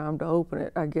hadn't had time to open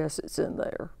it. I guess it's in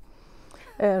there.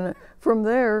 And from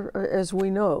there, as we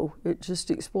know, it just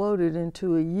exploded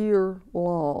into a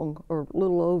year-long, or a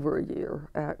little over a year,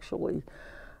 actually,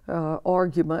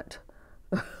 argument.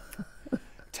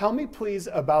 Tell me, please,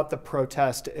 about the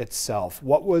protest itself.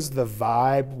 What was the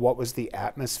vibe? What was the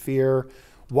atmosphere?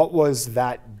 What was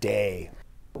that day?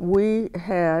 We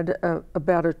had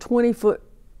about a 20-foot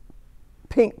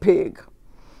pink pig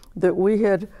that we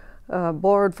had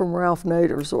borrowed from Ralph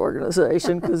Nader's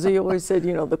organization, because he always said,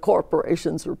 you know, the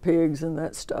corporations are pigs and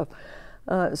that stuff.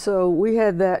 So we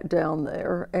had that down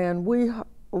there, and we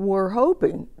were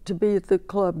hoping to be at the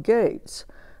club gates,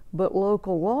 but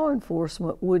local law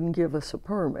enforcement wouldn't give us a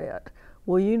permit.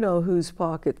 Well, you know whose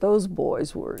pocket those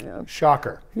boys were in.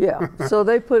 Shocker. Yeah, so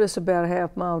they put us about a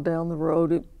half mile down the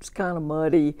road. It was kind of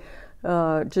muddy,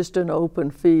 just an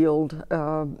open field.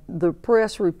 The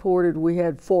press reported we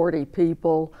had 40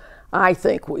 people. I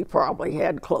think we probably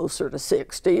had closer to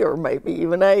 60 or maybe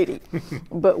even 80.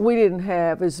 But we didn't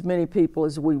have as many people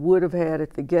as we would have had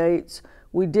at the gates.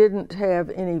 We didn't have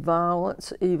any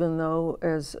violence, even though,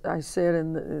 as I said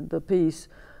in the piece,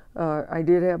 I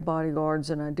did have bodyguards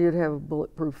and I did have a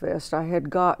bulletproof vest. I had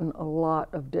gotten a lot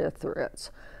of death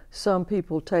threats. Some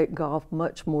people take golf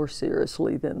much more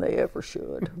seriously than they ever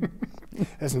should.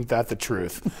 Isn't that the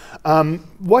truth?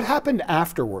 What happened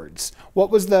afterwards?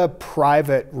 What was the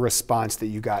private response that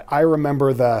you got? I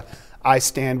remember the I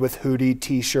Stand with Hootie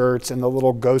t-shirts and the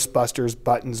little Ghostbusters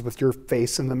buttons with your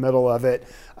face in the middle of it.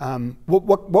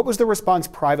 What was the response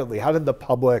privately? How did the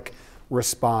public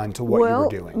respond to what you were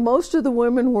doing? Well, most of the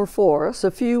women were for us.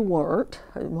 A few weren't.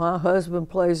 My husband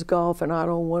plays golf and I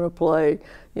don't want to play,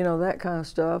 you know, that kind of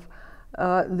stuff.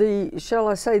 Shall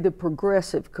I say, the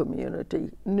progressive community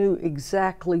knew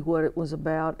exactly what it was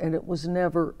about, and it was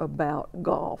never about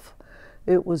golf.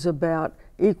 It was about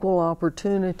equal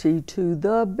opportunity to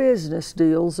the business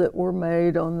deals that were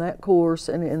made on that course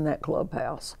and in that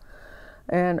clubhouse.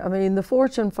 And I mean, the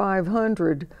Fortune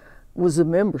 500 was a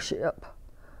membership.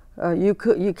 You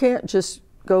can't just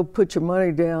go put your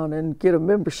money down and get a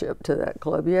membership to that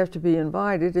club. You have to be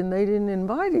invited, and they didn't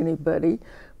invite anybody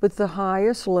but the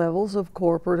highest levels of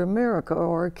corporate America,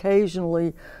 or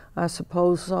occasionally, I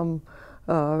suppose, some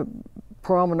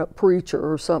prominent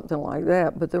preacher or something like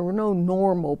that, but there were no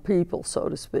normal people, so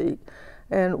to speak.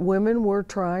 And women were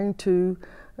trying to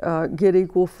get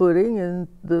equal footing in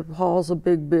the halls of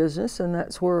big business, and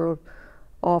that's where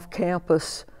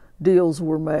off-campus deals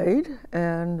were made,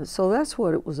 and so that's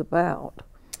what it was about.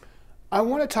 I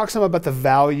want to talk some about the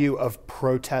value of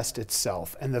protest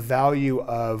itself and the value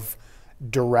of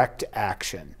direct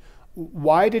action.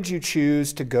 Why did you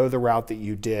choose to go the route that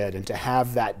you did and to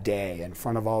have that day in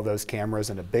front of all those cameras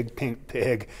and a big pink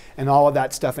pig and all of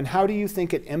that stuff? And how do you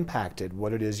think it impacted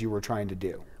what it is you were trying to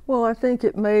do? Well, I think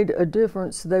it made a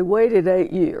difference. They waited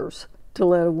 8 years to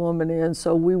let a woman in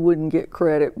so we wouldn't get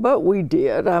credit, but we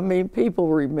did. I mean, people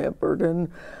remembered, and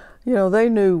you know, they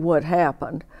knew what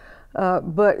happened.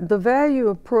 But the value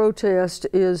of protest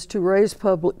is to raise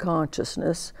public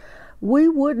consciousness. We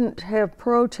wouldn't have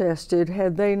protested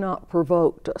had they not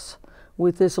provoked us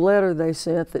with this letter they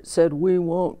sent that said we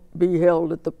won't be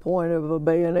held at the point of a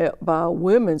bayonet by a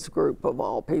women's group of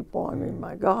all people. I mean,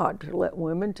 my God, to let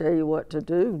women tell you what to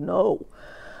do? No.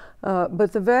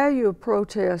 But the value of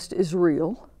protest is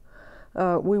real.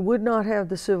 We would not have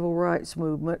the civil rights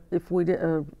movement if we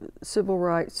civil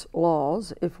rights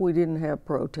laws if we didn't have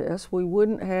protests. We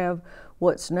wouldn't have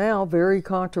what's now very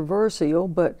controversial,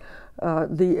 but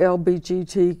the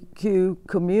LGBTQ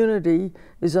community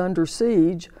is under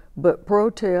siege, but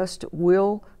protest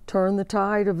will turn the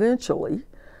tide eventually.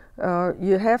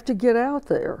 You have to get out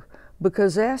there,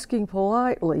 because asking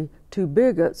politely to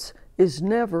bigots is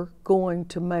never going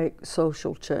to make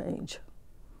social change.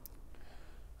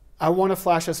 I want to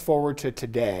flash us forward to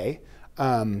today.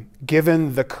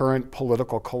 Given the current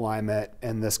political climate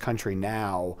in this country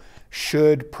now,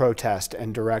 should protest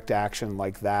and direct action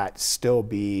like that still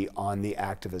be on the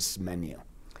activists' menu?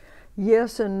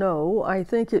 Yes and no. I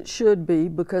think it should be,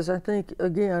 because I think,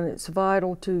 again, it's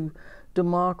vital to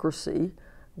democracy.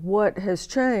 What has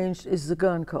changed is the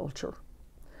gun culture.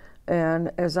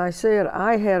 And as I said,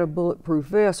 I had a bulletproof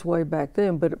vest way back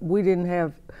then, but we didn't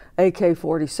have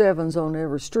AK-47s on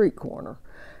every street corner.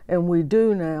 And we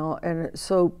do now, and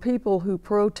so people who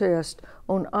protest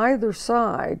on either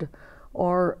side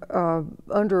are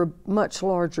under a much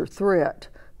larger threat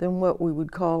than what we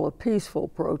would call a peaceful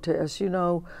protest. You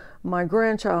know, my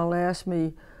grandchild asked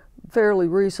me fairly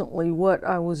recently what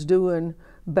I was doing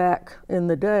back in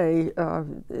the day.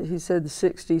 He said the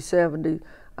 60s, 70s.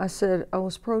 I said I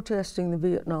was protesting the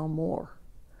Vietnam War.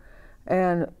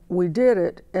 And we did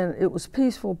it, and it was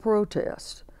peaceful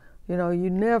protest. You know, you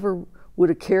never would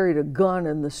have carried a gun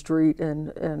in the street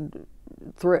and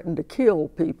threatened to kill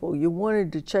people. You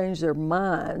wanted to change their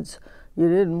minds. You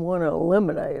didn't want to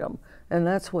eliminate them. And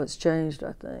that's what's changed,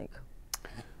 I think.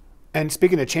 And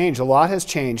speaking of change, a lot has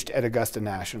changed at Augusta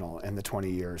National in the 20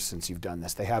 years since you've done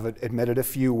this. They have admitted a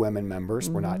few women members.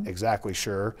 We're not exactly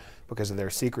sure because of their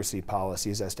secrecy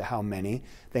policies as to how many.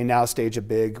 They now stage a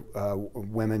big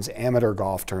women's amateur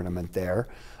golf tournament there.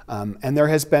 And there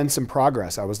has been some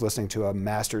progress. I was listening to a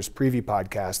Masters preview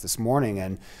podcast this morning,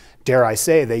 and dare I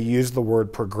say, they used the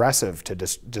word progressive to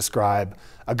describe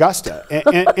Augusta,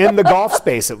 in the golf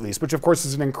space at least, which of course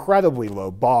is an incredibly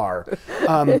low bar.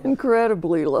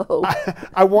 Incredibly low.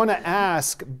 I want to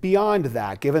ask, beyond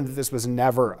that, given that this was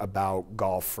never about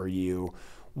golf for you,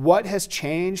 what has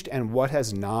changed and what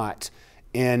has not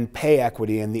in pay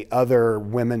equity and the other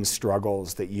women's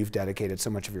struggles that you've dedicated so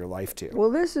much of your life to?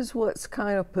 Well, this is what's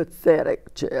kind of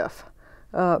pathetic, Jeff.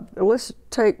 Let's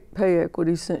take pay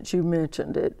equity since you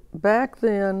mentioned it. Back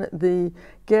then, the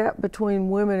gap between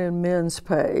women and men's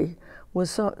pay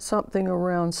was something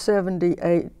around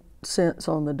 78 cents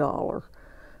on the dollar.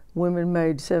 Women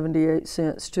made 78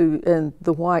 cents too, and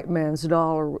the white man's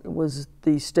dollar was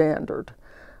the standard.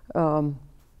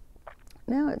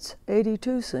 Now it's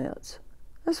 82 cents.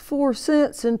 That's 4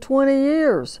 cents in 20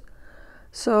 years.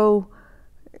 So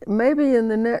maybe in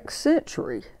the next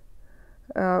century,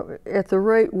 at the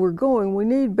rate we're going, we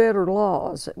need better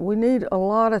laws. We need a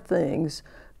lot of things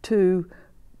to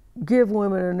give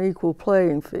women an equal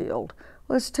playing field.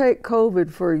 Let's take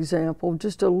COVID, for example,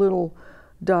 just a little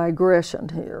digression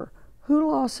here.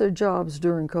 Who lost their jobs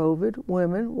during COVID?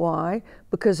 Women. Why?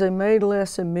 Because they made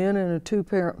less than men in a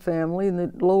two-parent family, and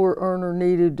the lower earner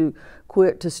needed to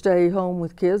quit to stay home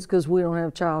with kids because we don't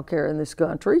have child care in this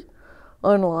country,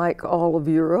 unlike all of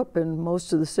Europe and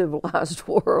most of the civilized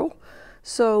world.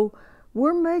 So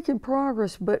we're making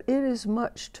progress, but it is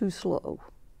much too slow.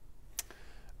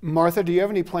 Martha, do you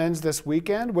have any plans this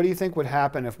weekend? What do you think would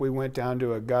happen if we went down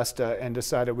to Augusta and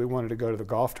decided we wanted to go to the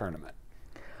golf tournament?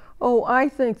 Oh, I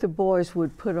think the boys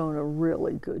would put on a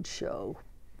really good show.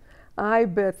 I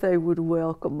bet they would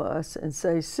welcome us and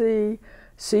say,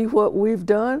 see what we've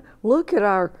done? Look at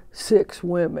our 6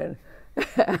 women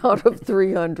out of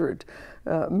 300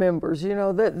 members. You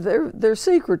know, that they're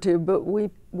secretive, but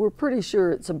we're pretty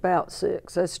sure it's about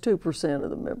 6. That's 2%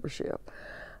 of the membership.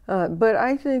 But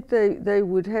I think they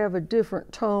would have a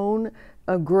different tone,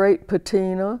 a great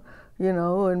patina, you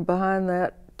know, and behind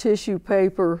that tissue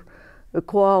paper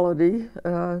equality,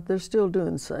 they're still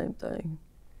doing the same thing.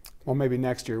 Well, maybe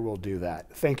next year we'll do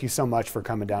that. Thank you so much for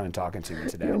coming down and talking to me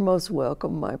today. You're most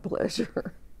welcome. My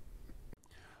pleasure.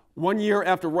 1 year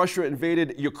after Russia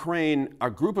invaded Ukraine, a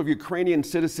group of Ukrainian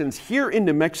citizens here in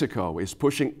New Mexico is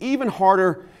pushing even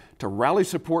harder to rally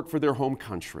support for their home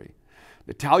country.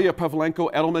 Natalia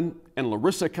Pavlenko-Edelman and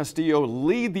Larissa Castillo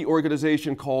lead the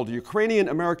organization called Ukrainian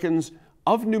Americans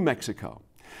of New Mexico.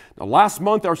 Now, last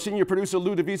month, our senior producer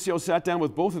Lou DeVizio sat down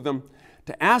with both of them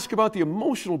to ask about the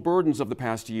emotional burdens of the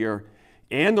past year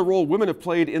and the role women have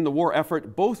played in the war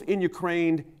effort, both in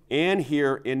Ukraine and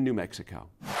here in New Mexico.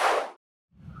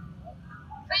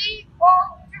 We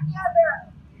all together,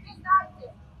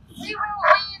 united, we will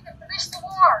win this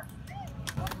war.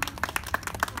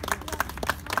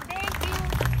 Thank you,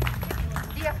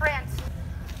 dear friends.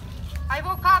 I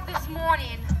woke up this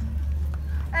morning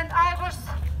and I was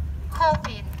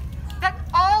hoping that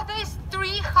all these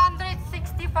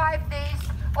 365 days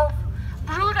of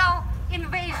brutal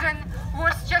invasion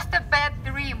was just a bad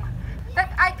dream,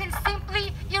 that I can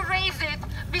simply erase it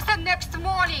with the next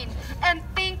morning and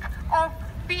think of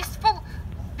peaceful,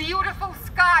 beautiful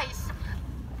skies.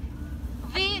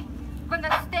 We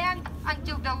gonna stand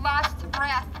until the last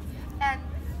breath and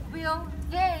we'll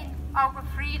gain our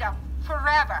freedom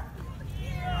forever.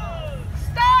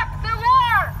 Stop the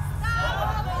war!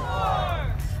 Stop the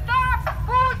war! Stop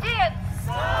Putin!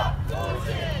 Stop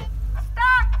Putin!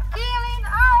 Stop killing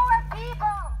our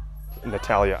people!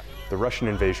 Natalia, the Russian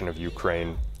invasion of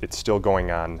Ukraine, it's still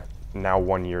going on now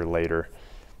 1 year later.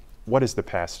 What has the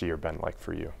past year been like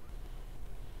for you?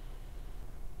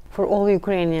 For all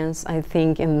Ukrainians, I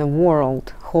think in the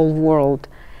world, whole world,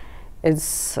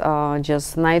 it's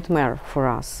just nightmare for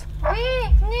us. We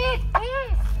need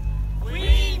peace!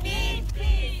 We need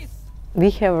peace!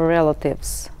 We have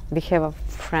relatives, we have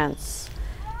friends,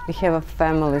 we have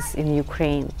families in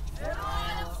Ukraine.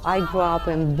 I grew up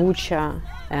in Bucha,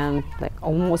 and like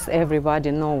almost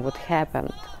everybody know what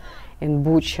happened in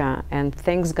Bucha, and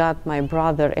thanks God my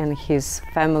brother and his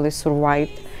family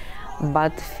survived,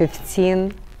 but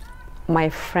 15 my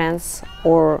friends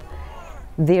or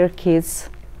their kids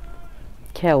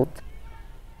killed.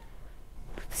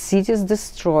 Cities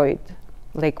destroyed,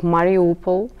 like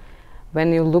Mariupol.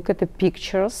 When you look at the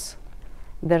pictures,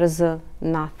 there is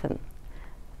nothing,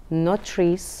 no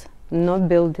trees, no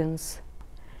buildings.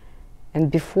 And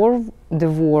before the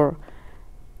war,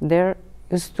 there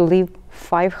used to live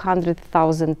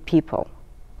 500,000 people.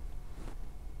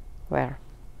 Where are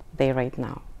they right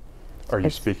now? Are you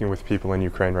speaking with people in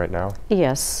Ukraine right now?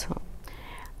 Yes.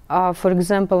 For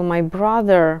example, my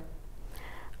brother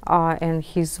and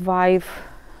his wife,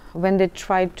 when they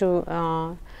tried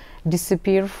to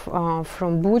disappear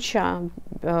from Bucha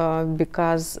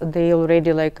because they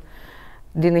already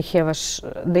didn't have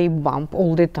they bomb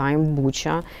all the time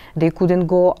Bucha. They couldn't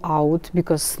go out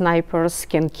because snipers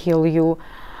can kill you.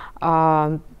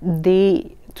 To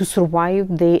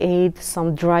survive, they ate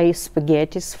some dry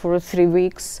spaghettis for 3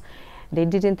 weeks. They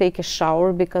didn't take a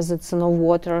shower because it's no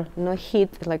water, no heat,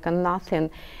 nothing.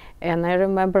 And I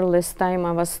remember last time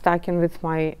I was talking with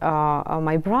my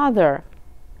my brother.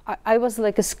 I was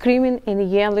screaming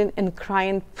and yelling and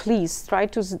crying, please try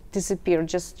to disappear,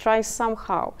 just try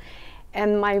somehow.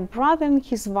 And my brother and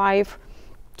his wife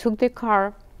took the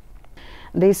car.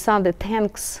 They saw the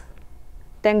tanks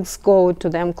go to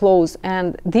them close,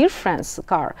 and their friend's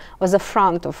car was the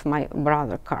front of my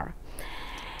brother's car.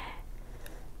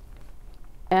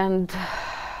 And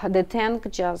the tank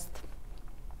just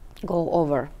go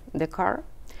over the car.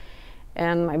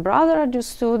 And my brother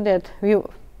understood that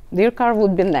their car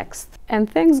would be next. And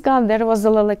thanks God there was a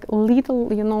little,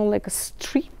 a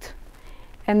street,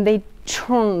 and they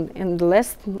turned in the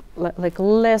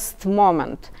last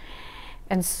moment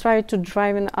and tried to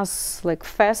drive us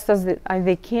fast as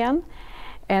they can.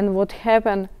 And what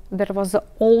happened, there was a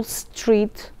whole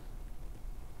street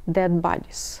dead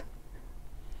bodies.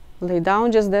 Lay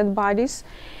down, just dead bodies.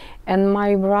 And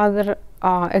my brother,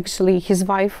 actually his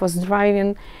wife was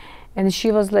driving, and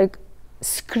she was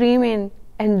screaming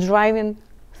and driving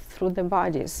through the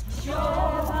bodies.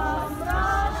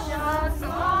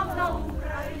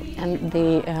 And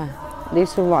they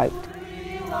survived.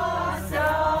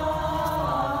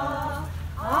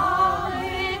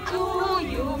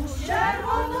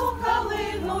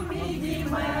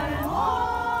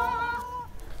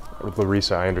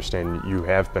 Larissa, I understand you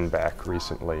have been back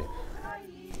recently.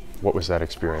 What was that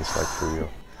experience like for you?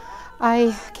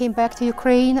 I came back to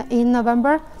Ukraine in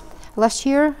November last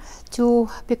year to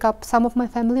pick up some of my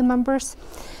family members.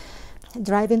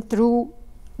 Driving through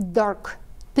dark,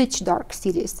 pitch dark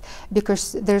cities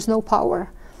because there's no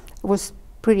power was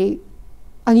pretty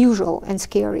unusual and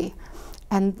scary.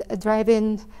 And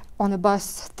driving on a bus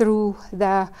through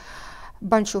the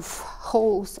bunch of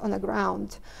holes on the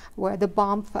ground where the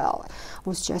bomb fell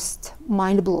was just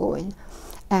mind-blowing.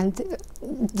 And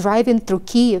driving through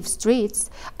Kiev streets,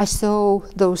 I saw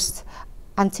those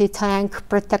anti-tank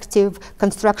protective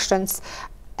constructions,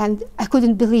 and I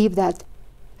couldn't believe that.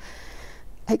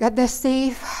 I got there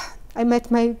safe, I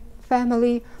met my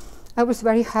family, I was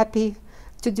very happy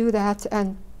to do that,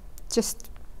 and just,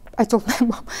 I told my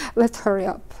mom, let's hurry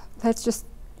up, let's just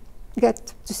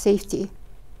get to safety,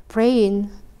 praying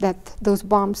that those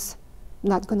bombs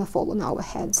not gonna fall on our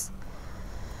heads.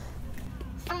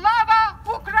 Slava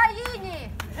Ukraini!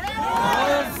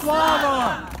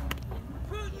 Slava!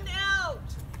 Putin out!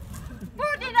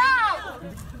 Putin out!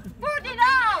 Putin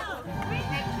out! Bring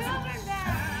the children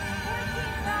there!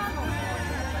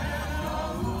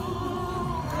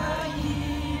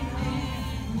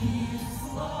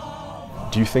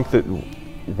 Do you think that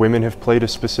women have played a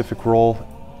specific role?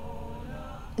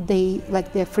 They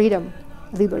like their freedom,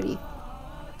 liberty.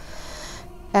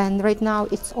 And right now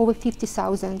it's over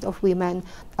 50,000 of women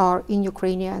are in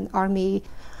Ukrainian army.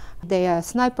 They are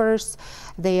snipers,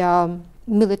 they are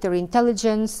military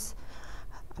intelligence,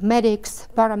 medics,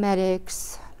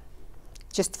 paramedics,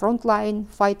 just frontline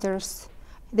fighters.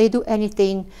 They do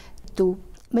anything to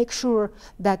make sure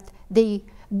that they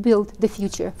build the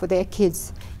future for their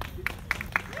kids.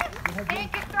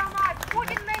 Thank you so much.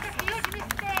 Putin made a huge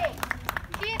mistake.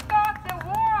 He thought the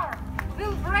war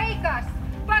will break us,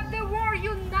 but the war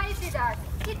united us.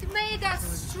 It made us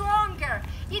stronger.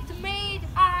 It made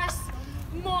us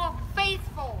more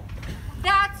faithful.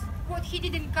 That's what he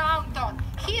didn't count on.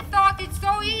 He thought it's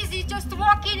so easy, just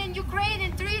walk in Ukraine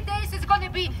in 3 days it's gonna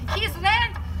be his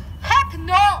land. Heck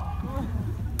no!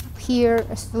 Here,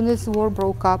 as soon as the war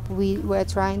broke up, we were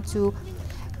trying to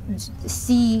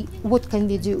see what can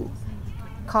we do,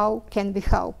 how can we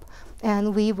help,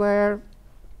 and we were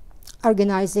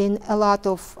organizing a lot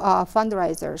of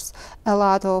fundraisers, a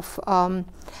lot of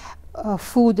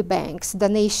food banks,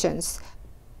 donations.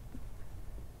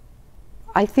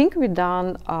 I think we've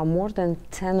done more than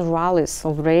 10 rallies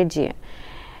already.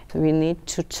 We need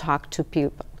to talk to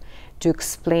people, to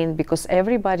explain, because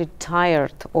everybody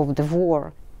tired of the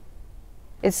war.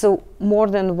 It's more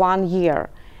than 1 year.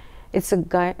 It's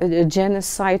a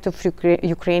genocide of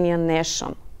Ukrainian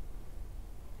nation.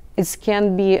 It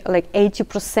can be like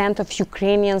 80% of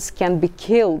Ukrainians can be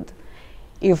killed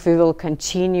if we will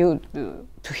continue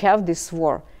to have this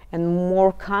war, and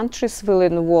more countries will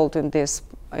involved in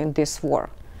this war.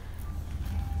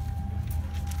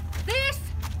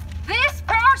 This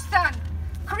person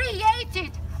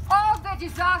created all the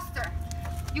disaster.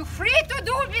 You're free to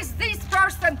do with this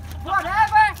person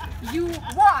whatever you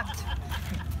want.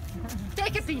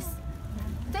 Take a piece.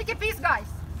 Take a piece, guys.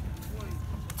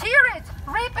 Tear it,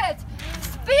 rip it,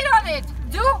 spit on it,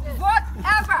 do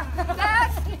whatever.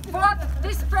 That's what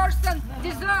this person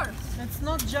deserves. It's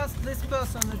not just this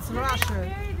person, it's Russia.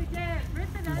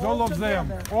 It's all of them.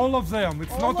 All of them.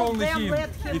 It's not only him.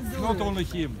 It's not only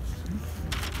him.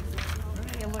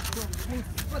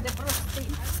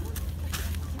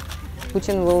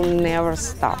 Putin will never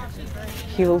stop.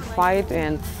 He will fight,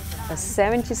 and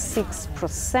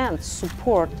 76%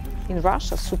 support in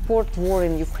Russia support war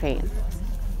in Ukraine.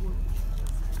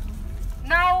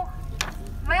 Now,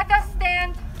 let us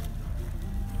stand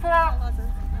for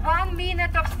 1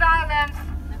 minute of silence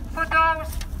for those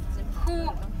who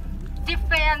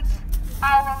defend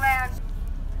our land.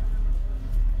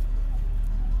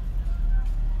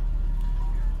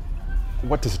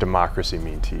 What does democracy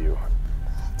mean to you?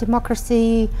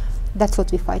 Democracy, that's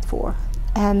what we fight for.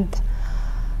 And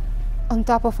on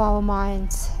top of our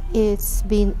minds, it's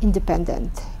being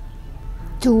independent,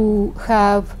 to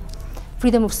have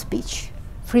freedom of speech,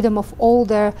 freedom of all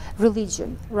the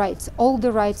religion rights, all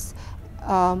the rights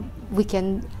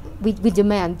we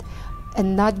demand,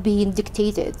 and not being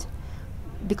dictated,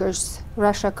 because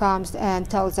Russia comes and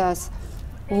tells us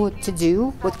what to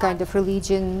do, what kind of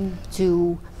religion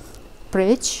to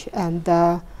preach, and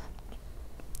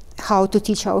how to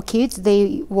teach our kids.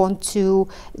 They want to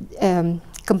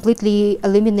completely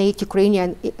eliminate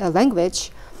Ukrainian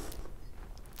language,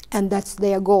 and that's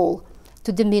their goal,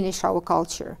 to diminish our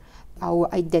culture, our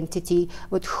identity,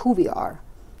 with who we are.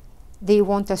 They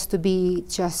want us to be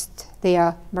just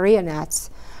their marionettes,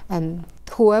 and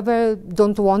whoever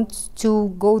don't want to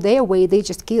go their way, they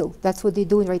just kill. That's what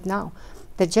they're doing right now.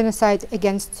 The genocide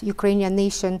against Ukrainian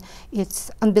nation,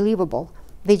 it's unbelievable.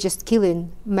 They just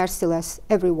killing merciless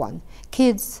everyone.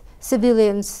 Kids,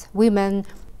 civilians, women.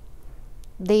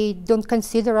 They don't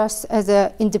consider us as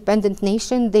an independent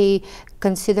nation. They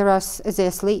consider us as their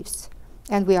slaves,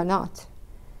 and we are not.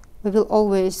 we will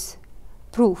always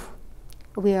prove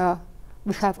we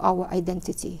have our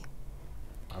identity.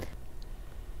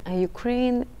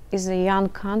 Ukraine is a young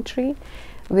country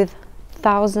with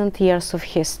 1,000 years of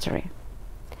history.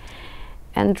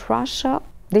 And Russia,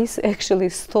 they actually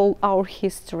stole our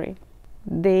history.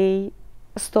 They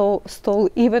stole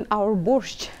even our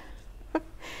borscht.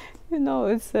 You know,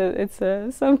 it's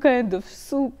some kind of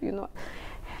soup, you know.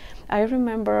 I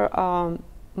remember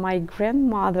my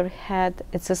grandmother had,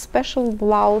 it's a special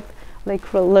blouse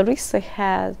like Larissa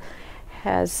has,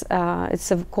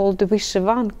 it's called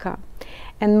vyshivanka.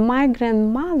 And my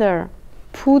grandmother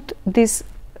put this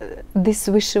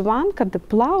vyshivanka, the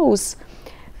blouse,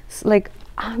 like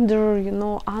under, you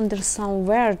know, under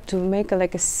somewhere to make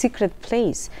like a secret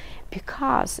place.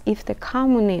 Because if the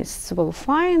communists will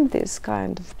find this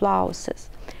kind of blouses,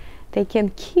 they can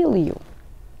kill you.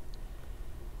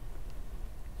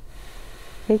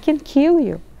 They can kill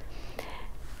you.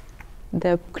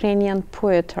 The Ukrainian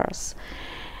poetess,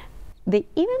 they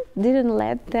even didn't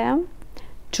let them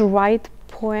to write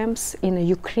poems in a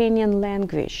Ukrainian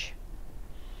language.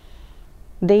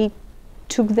 They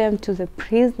took them to the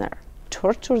prisoner,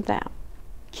 tortured them,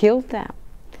 killed them.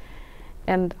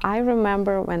 And I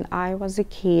remember when I was a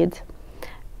kid,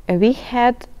 we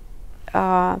had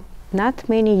not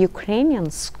many Ukrainian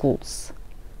schools.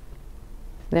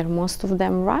 They're most of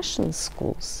them Russian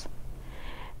schools.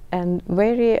 And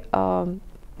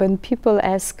when people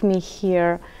ask me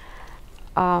here,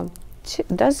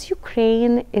 does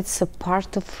Ukraine, it's a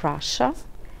part of Russia?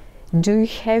 Do you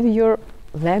have your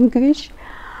language?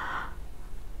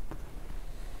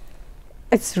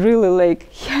 It's really like,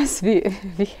 yes,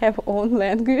 we have own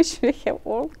language, we have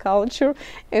own culture,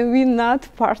 and we're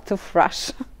not part of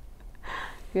Russia.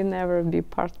 We'll never be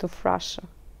part of Russia.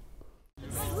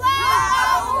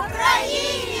 Слава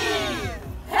Україні!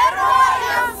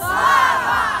 Героям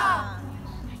слава!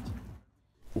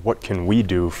 What can we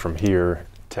do from here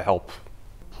to help?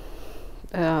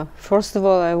 First of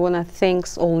all, I want to thank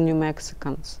all New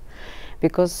Mexicans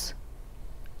because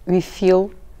we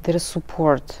feel their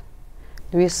support.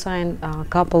 We signed a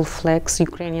couple flags,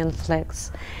 Ukrainian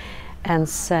flags, and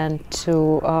sent to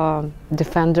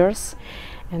defenders.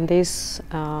 And they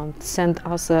sent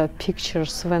us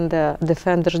pictures when the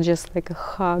defender just like a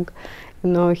hug, you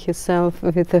know, himself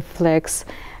with the flags.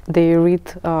 They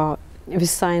read, we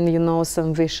signed, you know,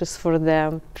 some wishes for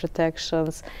them,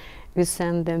 protections. We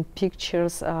send them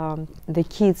pictures. The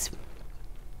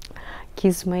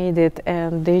kids made it,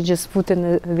 and they just put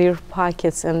in their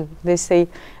pockets, and they say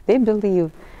they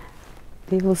believe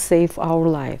they will save our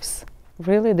lives.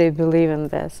 Really, they believe in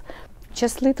this.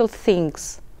 Just little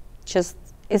things, just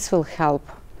it will help.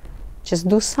 Just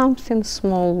do something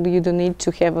small. You don't need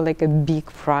to have like a big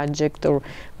project or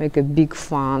make a big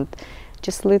fund.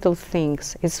 Just little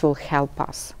things, it will help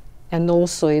us. And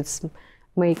also it's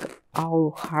make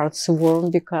our hearts warm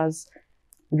because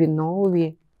we know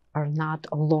we are not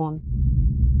alone.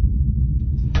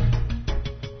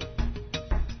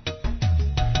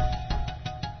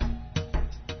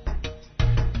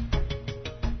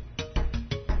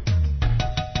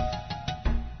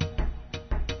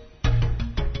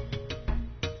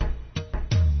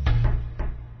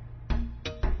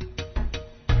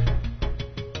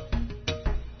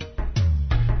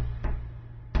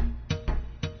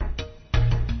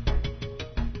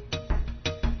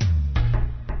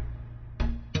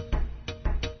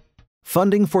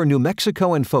 Funding for New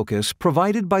Mexico in Focus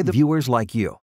provided by the viewers like you.